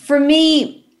 for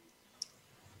me,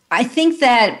 I think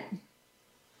that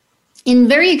in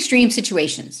very extreme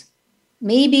situations,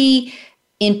 maybe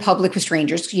in public with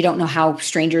strangers, you don't know how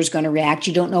strangers are going to react.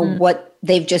 You don't know what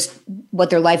their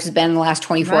life has been in the last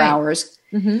 24 hours.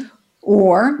 Mm-hmm.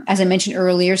 Or, as I mentioned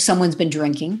earlier, someone's been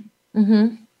drinking.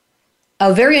 Mm-hmm.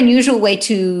 A very unusual way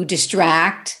to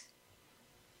distract,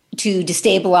 to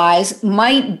destabilize,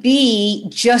 might be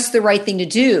just the right thing to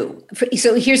do.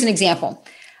 So here's an example.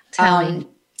 I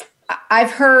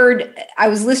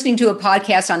was listening to a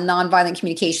podcast on nonviolent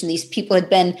communication. These people had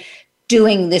been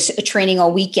doing this training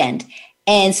all weekend,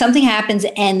 and something happens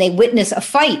and they witness a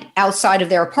fight outside of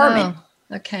their apartment.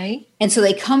 Oh, okay. And so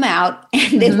they come out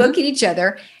and they look at each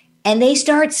other and they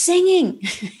start singing.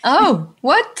 Oh,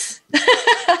 what?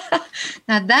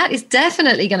 Now that is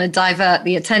definitely going to divert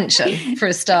the attention for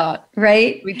a start.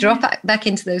 Right? We drop back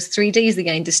into those 3Ds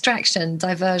again: distraction,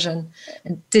 diversion.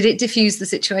 And did it diffuse the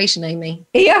situation, Amy?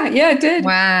 Yeah, it did.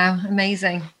 Wow,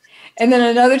 amazing. And then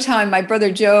another time, my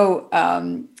brother Joe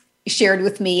shared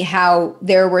with me how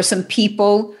there were some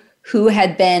people who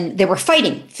they were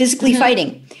fighting, physically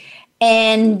fighting.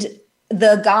 And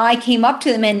the guy came up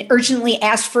to them and urgently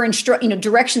asked for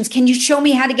directions. Can you show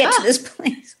me how to get to this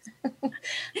place?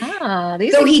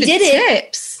 These so are he good did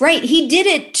tips. it. Right. He did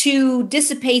it to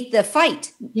dissipate the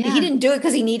fight. Yeah. He didn't do it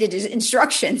because he needed his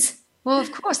instructions. Well,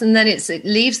 of course. And then it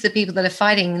leaves the people that are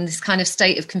fighting in this kind of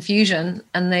state of confusion,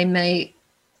 and they may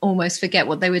almost forget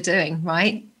what they were doing,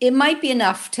 right? It might be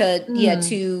enough to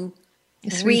rewire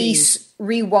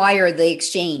the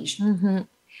exchange. Mm-hmm.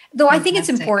 Though Fantastic. I think it's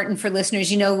important for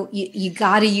listeners, you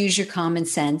got to use your common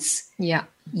sense. Yeah.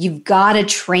 You've got to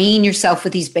train yourself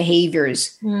with these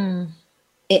behaviors.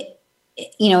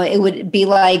 It would be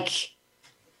like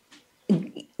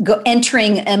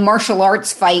entering a martial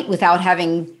arts fight without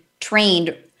having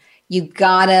trained. You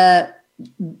got to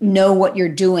know what you're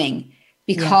doing,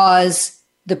 because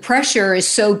the pressure is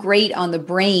so great on the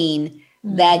brain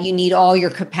that you need all your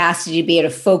capacity to be able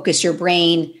to focus your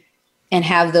brain and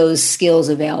have those skills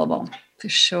available. For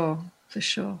sure.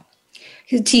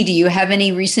 T, do you have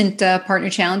any recent partner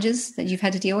challenges that you've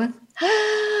had to deal with?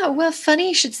 Well, funny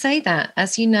you should say that.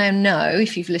 As you now know,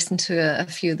 if you've listened to a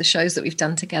few of the shows that we've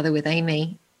done together with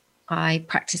Amy, I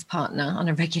practice partner on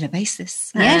a regular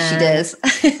basis. Yeah, she does.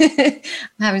 I'm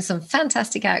having some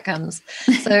fantastic outcomes.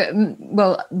 So,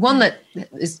 well, one that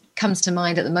comes to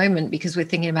mind at the moment, because we're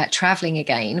thinking about traveling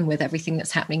again with everything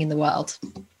that's happening in the world,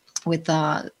 with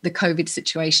the COVID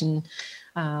situation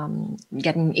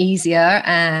getting easier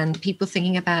and people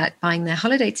thinking about buying their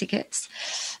holiday tickets.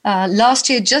 Last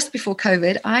year, just before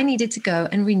COVID, I needed to go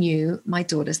and renew my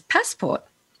daughter's passport.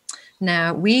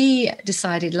 Now, we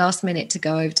decided last minute to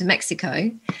go over to Mexico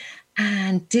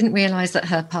and didn't realize that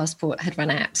her passport had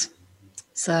run out.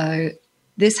 So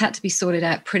this had to be sorted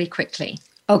out pretty quickly.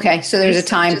 Okay, so there's a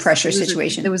time pressure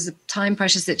situation. There was a time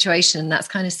pressure situation, and that's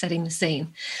kind of setting the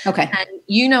scene. Okay.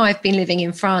 And I've been living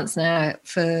in France now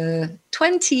for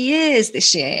 20 years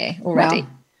this year already. Wow.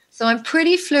 So I'm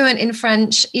pretty fluent in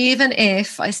French, even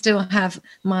if I still have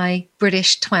my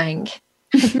British twang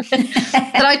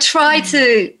that I try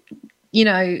to,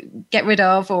 get rid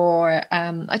of, or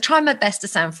I try my best to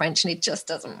sound French, and it just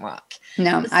doesn't work.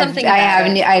 No,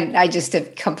 I just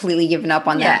have completely given up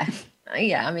on that.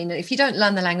 Yeah, I mean, if you don't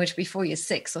learn the language before you're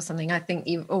 6 or something, I think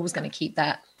you're always going to keep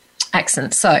that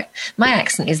accent. So my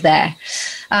accent is there.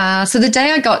 So the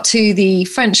day I got to the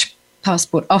French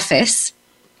passport office,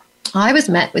 I was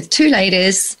met with 2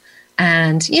 ladies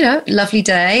and, lovely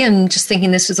day, and just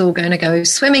thinking this was all going to go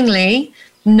swimmingly.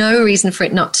 No reason for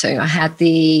it not to.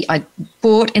 I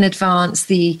bought in advance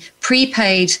the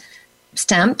prepaid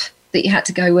stamp that you had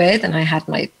to go with, and I had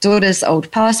my daughter's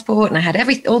old passport, and I had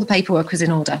all the paperwork was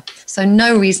in order. So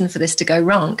no reason for this to go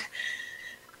wrong,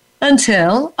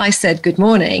 until I said good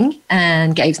morning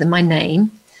and gave them my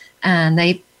name, and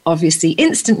they obviously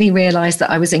instantly realized that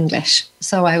I was English.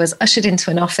 So I was ushered into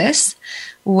an office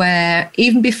where,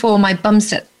 even before my bum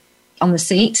set on the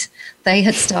seat, they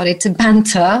had started to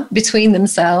banter between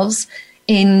themselves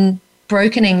in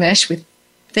broken English with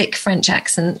thick French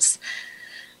accents.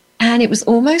 And it was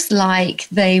almost like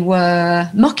they were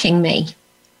mocking me.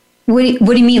 What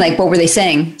do you mean? Like, what were they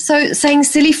saying? So saying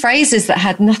silly phrases that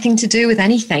had nothing to do with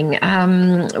anything.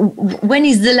 When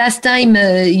is the last time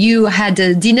you had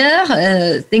a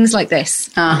dinner? Things like this.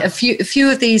 A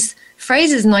few of these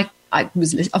phrases. And I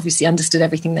was obviously understood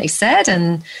everything they said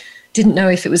and didn't know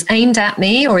if it was aimed at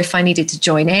me or if I needed to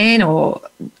join in, or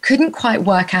couldn't quite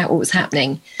work out what was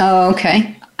happening. Oh,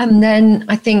 okay. And then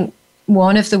I think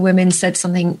one of the women said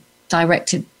something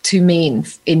directed to me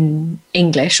in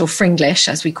English, or Fringlish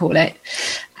as we call it.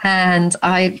 And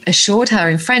I assured her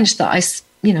in French that I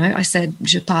said,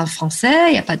 je parle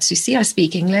français, y a pas de souci, I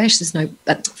speak English, there's no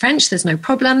French, there's no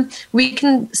problem. We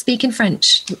can speak in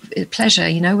French. Pleasure,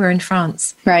 we're in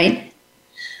France. Right.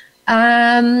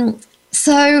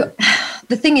 So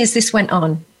the thing is, this went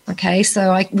on. Okay,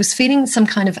 so I was feeling some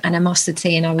kind of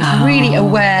animosity, and I was really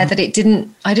aware that I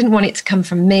didn't want it to come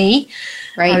from me.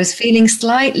 Right. I was feeling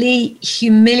slightly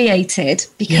humiliated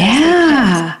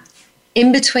because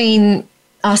in between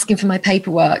asking for my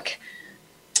paperwork,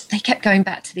 they kept going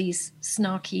back to these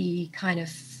snarky kind of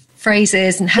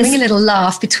phrases and having a little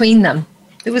laugh between them.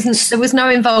 There was no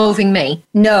involving me.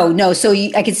 No. So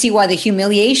I could see why the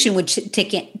humiliation would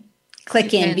click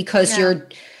in because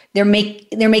they're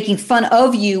making fun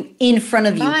of you in front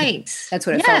of you. Right. That's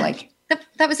what it felt like.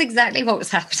 That was exactly what was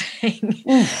happening.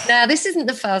 Now, this isn't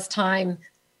the first time,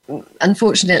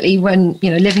 unfortunately, when,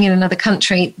 living in another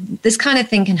country, this kind of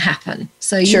thing can happen.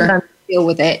 So you learn to deal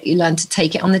with it. You learn to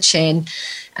take it on the chin.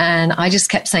 And I just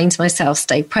kept saying to myself,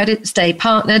 stay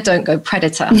partner, don't go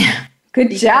predator.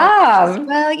 Good job.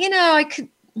 Well,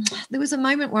 there was a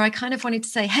moment where I kind of wanted to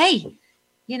say, hey,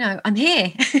 I'm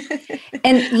here.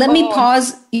 And let me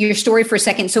pause your story for a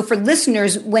second. So for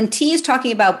listeners, when T is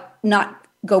talking about not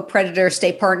go predator,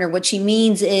 stay partner, what she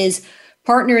means is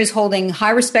partner is holding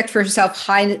high respect for herself,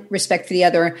 high respect for the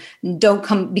other.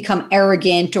 Don't become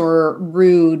arrogant or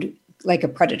rude like a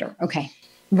predator. Okay.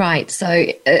 Right. So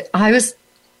I was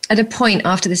at a point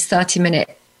after this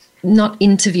 30-minute not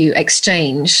interview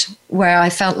exchange where I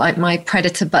felt like my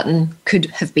predator button could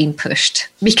have been pushed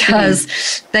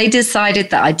because they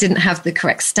decided that I didn't have the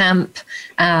correct stamp.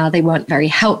 They weren't very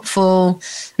helpful.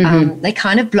 They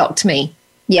kind of blocked me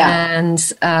and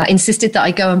insisted that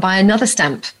I go and buy another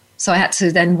stamp. So I had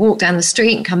to then walk down the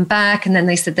street and come back. And then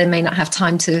they said they may not have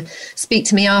time to speak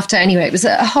to me after. Anyway, it was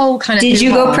a whole kind of... Did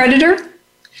you go predator?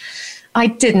 I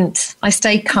didn't. I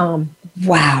stayed calm.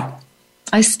 Wow.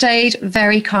 I stayed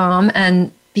very calm,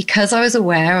 and because I was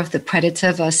aware of the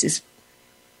predator versus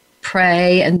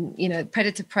prey and,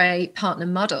 predator-prey partner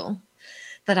model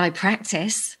that I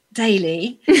practice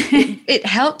daily, it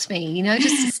helped me,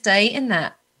 just to stay in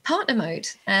that partner mode.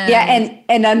 And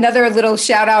another little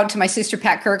shout out to my sister,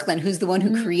 Pat Kirkland, who's the one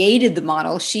who created the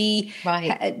model. She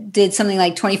did something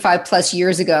like 25 plus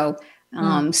years ago.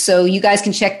 So you guys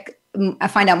can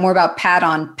find out more about Pat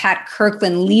on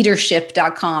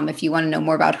patkirklandleadership.com if you want to know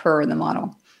more about her and the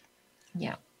model.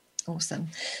 Yeah, awesome.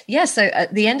 Yeah, so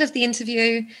at the end of the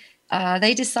interview,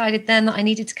 they decided then that I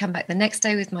needed to come back the next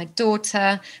day with my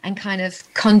daughter, and kind of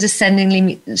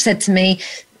condescendingly said to me,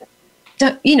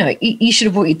 you should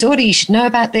have brought your daughter. You should know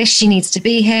about this. She needs to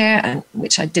be here,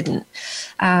 which I didn't.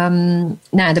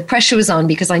 Now, the pressure was on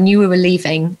because I knew we were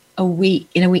leaving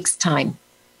in a week's time.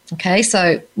 Okay,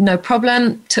 so no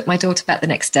problem. Took my daughter back the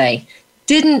next day.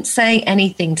 Didn't say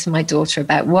anything to my daughter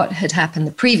about what had happened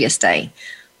the previous day.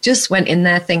 Just went in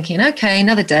there thinking, okay,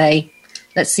 another day.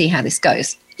 Let's see how this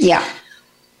goes. Yeah.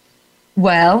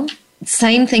 Well,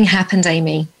 same thing happened,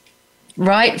 Amy.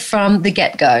 Right from the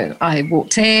get-go. I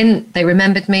walked in, they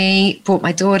remembered me, brought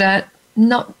my daughter.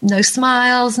 No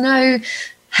smiles, no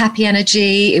happy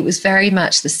energy. It was very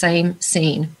much the same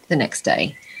scene the next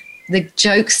day. The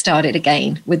joke started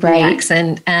again with the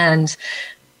accent, and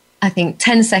I think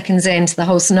 10 seconds into the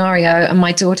whole scenario, and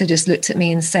my daughter just looked at me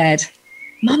and said,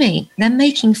 Mummy, they're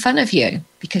making fun of you,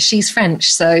 because she's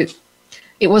French. So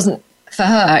it wasn't for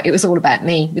her. It was all about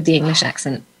me with the English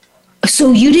accent.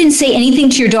 So you didn't say anything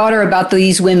to your daughter about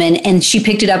these women, and she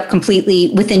picked it up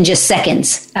completely within just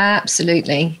seconds?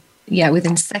 Absolutely. Yeah,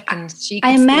 within seconds.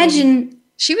 I imagine...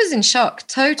 She was in shock,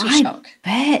 total shock.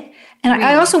 I bet. And really?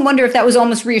 I also wonder if that was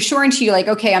almost reassuring to you, like,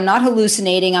 okay, I'm not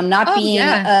hallucinating. I'm not being,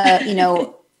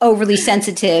 overly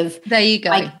sensitive. There you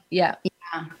go. Yeah.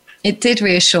 It did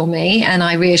reassure me, and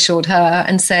I reassured her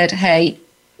and said, hey,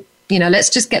 let's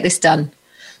just get this done.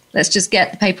 Let's just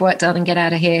get the paperwork done and get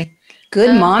out of here.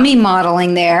 Good mommy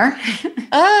modeling there.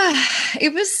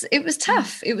 It was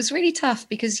tough. It was really tough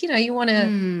because, you want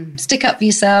to stick up for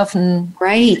yourself and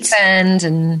defend.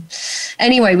 And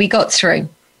anyway, we got through.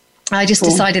 I just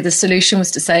decided the solution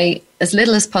was to say as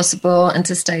little as possible and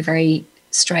to stay very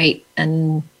straight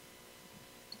and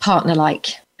partner-like.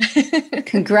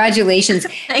 Congratulations.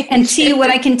 And T, what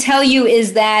I can tell you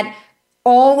is that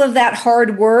all of that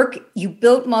hard work, you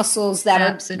built muscles that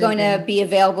Absolutely. are going to be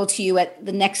available to you at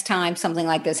the next time something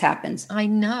like this happens. I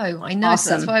know. Awesome. So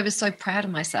that's why I was so proud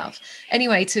of myself.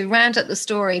 Anyway, to round up the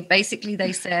story, basically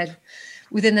they said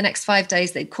within the next 5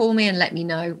 days, they'd call me and let me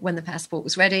know when the passport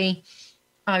was ready.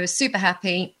 I was super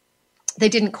happy. They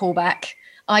didn't call back.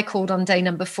 I called on day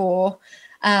number 4.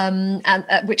 And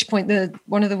at which point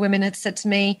one of the women had said to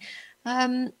me,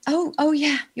 oh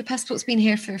yeah, your passport's been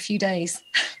here for a few days.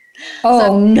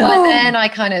 Oh, no. And then I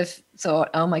kind of thought,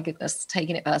 oh my goodness,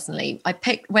 taking it personally. I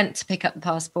went to pick up the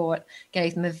passport,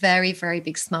 gave them a very, very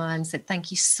big smile and said, thank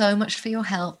you so much for your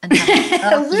help. And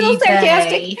have a little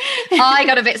sarcastic. I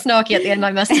got a bit snarky at the end,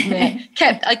 I must admit.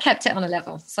 I kept it on a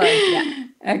level. So yeah.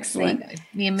 Excellent.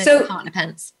 Me and Mr. Partner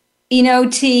Pence. You know,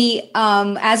 T,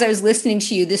 as I was listening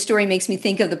to you, this story makes me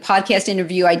think of the podcast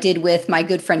interview I did with my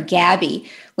good friend Gabby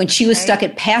when she was stuck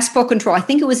at passport control. I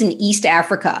think it was in East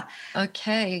Africa.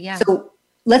 Okay, yeah. So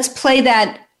let's play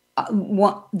that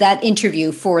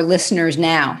interview for listeners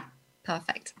now.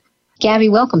 Perfect. Gabby,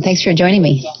 welcome. Thanks for joining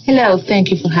me. Hello. Thank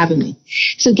you for having me.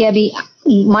 So, Gabby,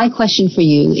 my question for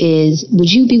you is, would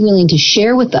you be willing to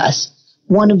share with us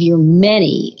one of your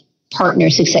many partner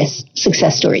success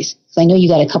stories? So I know you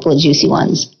got a couple of juicy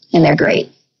ones, and they're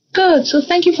great. Good. So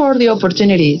thank you for the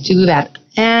opportunity to do that.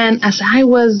 And as I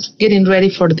was getting ready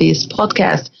for this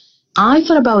podcast, I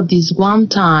thought about this one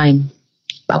time,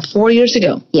 about 4 years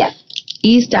ago. Yeah.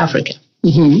 East Africa.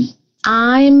 Mm-hmm.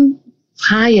 I'm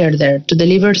hired there to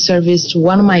deliver service to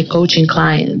one of my coaching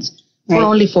clients for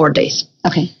only 4 days.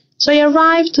 Okay. So I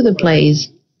arrived to the place.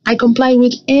 I complied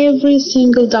with every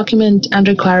single document and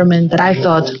requirement that I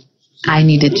thought I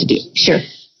needed to do. Sure.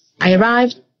 I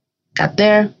arrived, got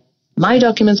there, my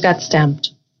documents got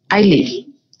stamped. I leave.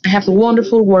 I have a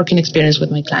wonderful working experience with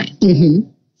my client. Mm-hmm.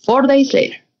 4 days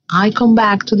later, I come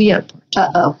back to the airport.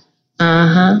 Uh-oh.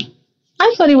 I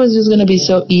thought it was just going to be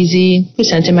so easy,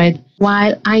 presenting my...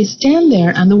 While I stand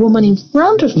there and the woman in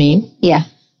front of me,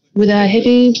 with a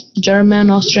heavy German,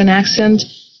 Austrian accent,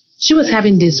 she was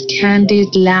having this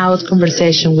candid, loud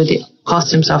conversation with the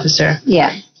customs officer.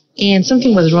 Yeah. And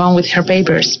something was wrong with her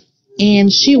papers.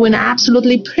 And she went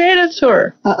absolutely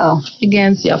predator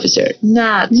against the officer.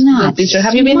 Not good picture.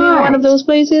 Have you been in one of those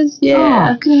places?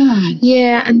 Yeah. Oh, God.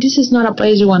 Yeah, and this is not a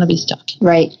place you want to be stuck.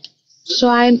 Right. So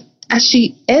as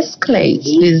she escalates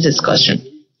this discussion,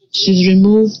 she's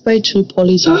removed by 2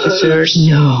 police officers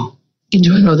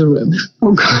into another room.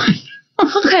 Oh, God.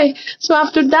 Okay, so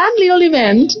after that little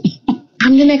event,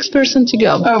 I'm the next person to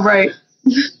go. Oh, right.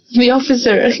 The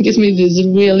officer gives me this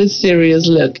really serious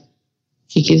look.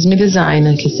 He gives me the sign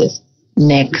and he says,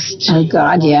 next. Oh,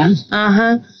 God, yeah.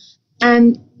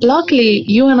 And luckily,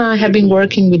 you and I have been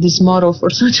working with this model for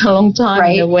such a long time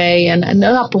in a way and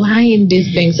applying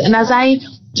these things. And as I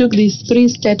took these 3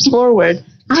 steps forward,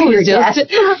 I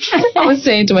was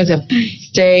saying to myself,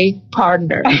 stay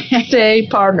partner, stay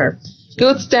partner.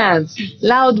 Good stance,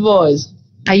 loud voice.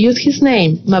 I used his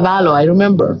name, Mabalo, I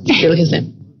remember still his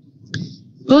name.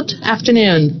 Good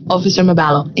afternoon, Officer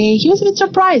Mabalo. And he was a bit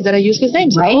surprised that I used his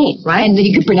name. Right. And that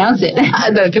you could pronounce it.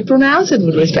 That I could pronounce it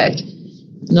with respect.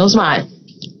 No smile.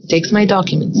 Takes my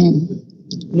documents.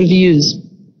 Reviews.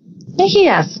 And he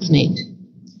asks me,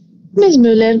 Ms.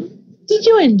 Mueller, did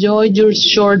you enjoy your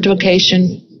short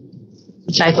vacation?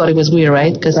 Which I thought it was weird,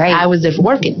 right? Because I was there for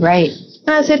working. Right.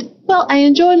 And I said, well, I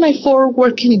enjoyed my 4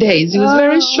 working days. It was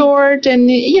very short and,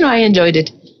 I enjoyed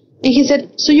it. And he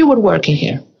said, so you were working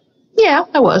here? Yeah,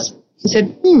 I was. He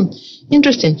said,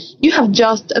 interesting. You have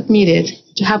just admitted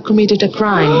to have committed a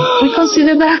crime. We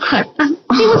consider that a crime. And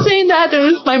he was saying that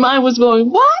and my mind was going,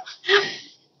 what?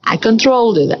 I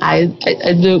controlled it. I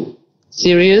do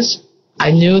serious.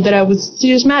 I knew that I was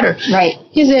serious matter. Right.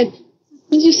 He said,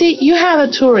 you see, you have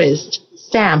a tourist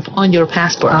stamp on your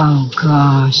passport. Oh,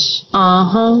 gosh.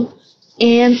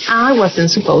 And I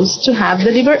wasn't supposed to have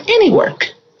delivered any work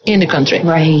in the country.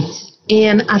 Right.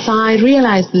 And as I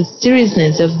realized the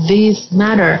seriousness of this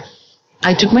matter,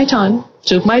 I took my time,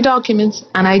 took my documents,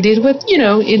 and I did what,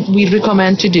 we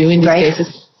recommend to do in these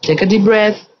cases. Take a deep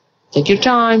breath, take your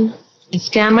time,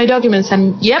 scan my documents,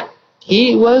 and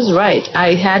he was right.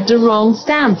 I had the wrong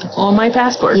stamp on my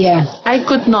passport. Yeah. I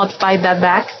could not fight that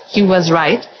back. He was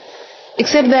right.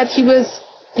 Except that he was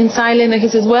in silence and he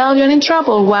says, well, you're in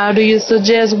trouble. What do you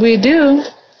suggest we do?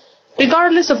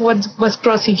 Regardless of what was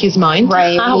crossing his mind,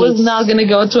 I was not going to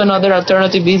go to another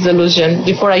alternative solution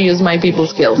before I used my people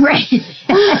skills. Right.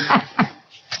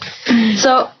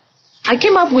 So I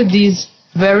came up with this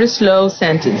very slow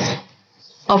sentence.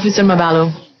 Officer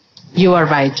Mabalo, you are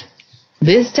right.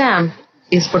 This stamp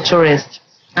is for tourists,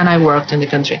 and I worked in the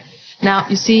country. Now,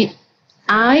 you see,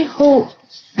 I hope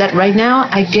that right now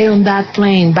I get on that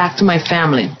plane back to my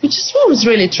family, which was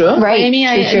really true. Right. Amy,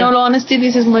 in all honesty,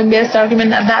 this is my best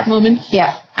argument at that moment.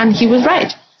 Yeah. And he was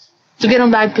right. To get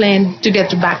on that plane, to get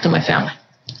back to my family.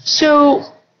 So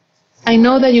I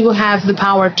know that you will have the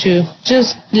power to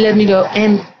just let me go,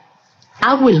 and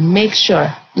I will make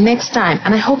sure next time,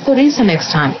 and I hope there is a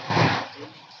next time.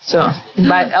 So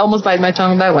I almost bite my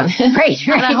tongue on that one. Right.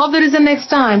 And I hope there is a next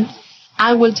time.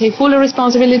 I will take full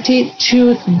responsibility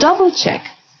to double check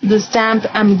the stamp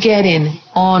I'm getting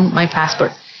on my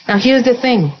passport. Now, here's the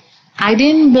thing. I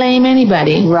didn't blame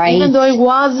anybody, right, even though it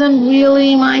wasn't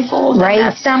really my fault. Right.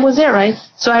 That stamp was there, right?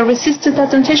 So I resisted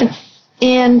that temptation.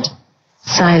 And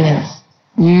silence.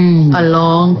 A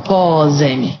long pause,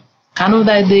 Amy. Kind of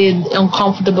like the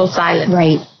uncomfortable silence.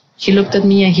 Right. He looked at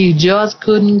me and he just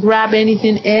couldn't grab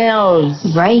anything else.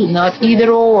 Right. Not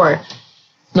either or.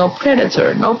 No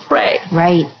predator, no prey.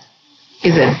 Right.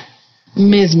 He said,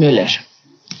 Miss Mueller,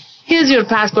 here's your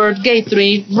passport, gate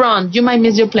 3, run, you might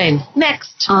miss your plane.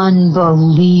 Next.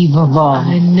 Unbelievable.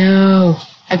 I know.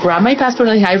 I grabbed my passport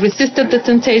and I resisted the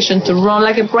temptation to run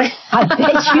like a brave. I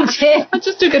bet you did. I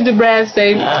just took a deep breath,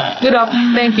 saying, good up,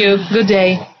 thank you, good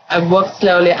day. I walked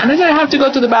slowly, and then I have to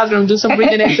go to the bathroom, do some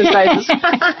breathing exercises.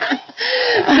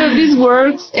 So this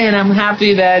works, and I'm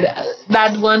happy that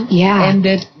that one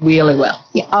ended really well.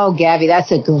 Yeah. Oh, Gabby, that's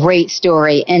a great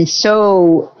story, and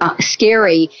so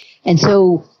scary, and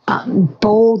so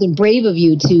bold and brave of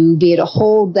you to be able to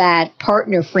hold that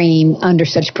partner frame under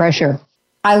such pressure.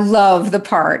 I love the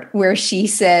part where she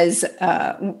says,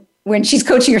 when she's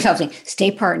coaching herself, saying,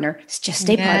 stay partner, just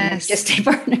stay partner, just stay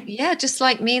partner. Yeah, just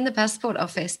like me in the passport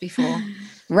office before.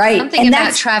 Right. Something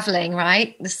about traveling,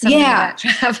 right? There's something about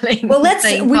traveling. Well,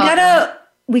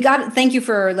 we gotta, thank you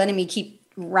for letting me keep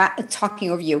talking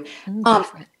over you.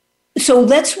 So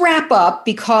let's wrap up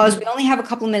because we only have a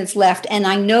couple of minutes left. And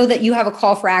I know that you have a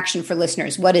call for action for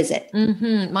listeners. What is it?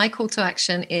 My call to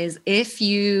action is if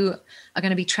you are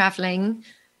going to be traveling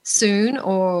soon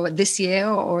or this year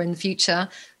or in the future,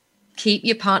 keep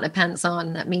your partner pants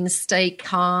on. That means stay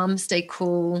calm, stay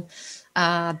cool,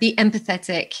 be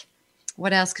empathetic.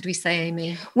 What else could we say,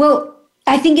 Amy? Well,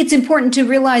 I think it's important to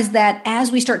realize that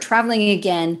as we start traveling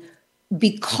again,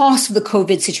 because of the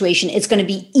COVID situation, it's going to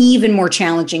be even more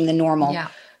challenging than normal. Yeah.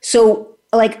 So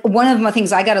like one of the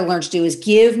things I got to learn to do is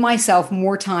give myself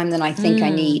more time than I think I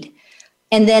need.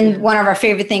 And then one of our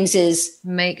favorite things is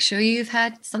make sure you've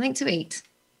had something to eat.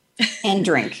 And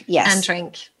drink, yes. And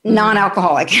drink.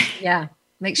 Non-alcoholic. Yeah.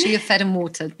 Make sure you're fed and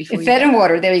watered before you fed and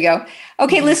watered. There you go.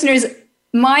 Okay, listeners,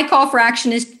 my call for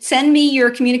action is send me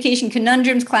your communication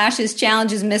conundrums, clashes,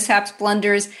 challenges, mishaps,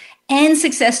 blunders, and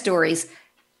success stories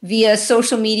via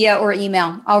social media or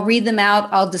email. I'll read them out.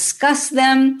 I'll discuss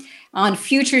them on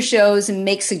future shows and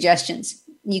make suggestions.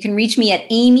 You can reach me at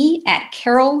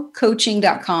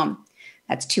amy@carrollcoaching.com.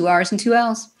 That's 2 R's and 2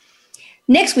 L's.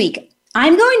 Next week,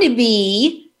 I'm going to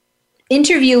be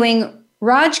interviewing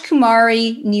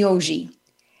Rajkumari Neoji.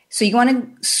 So you want to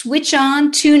switch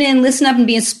on, tune in, listen up, and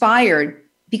be inspired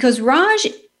because Raj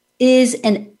is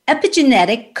an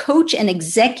epigenetic coach and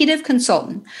executive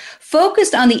consultant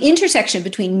focused on the intersection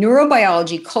between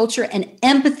neurobiology, culture, and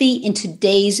empathy in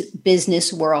today's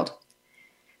business world.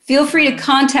 Feel free to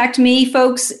contact me,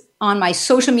 folks, on my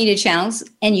social media channels,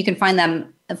 and you can find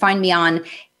me on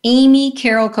Amy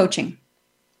Carroll Coaching.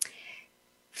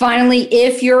 Finally,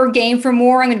 if you're game for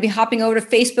more, I'm going to be hopping over to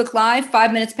Facebook Live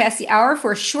 5 minutes past the hour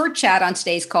for a short chat on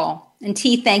today's call. And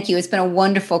T, thank you. It's been a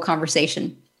wonderful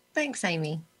conversation. Thanks,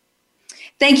 Amy.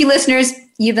 Thank you, listeners.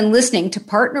 You've been listening to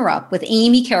Partner Up with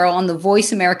Amy Carroll on the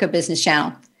Voice America Business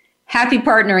Channel. Happy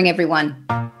partnering, everyone.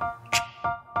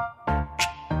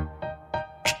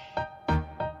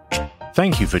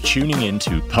 Thank you for tuning in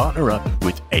to Partner Up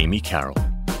with Amy Carroll.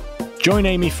 Join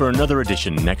Amy for another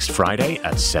edition next Friday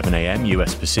at 7 a.m.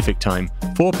 US Pacific Time,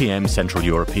 4 p.m. Central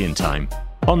European Time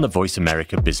on the Voice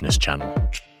America Business Channel.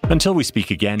 Until we speak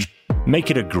again,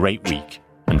 make it a great week.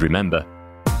 And remember,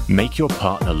 make your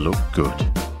partner look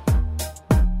good.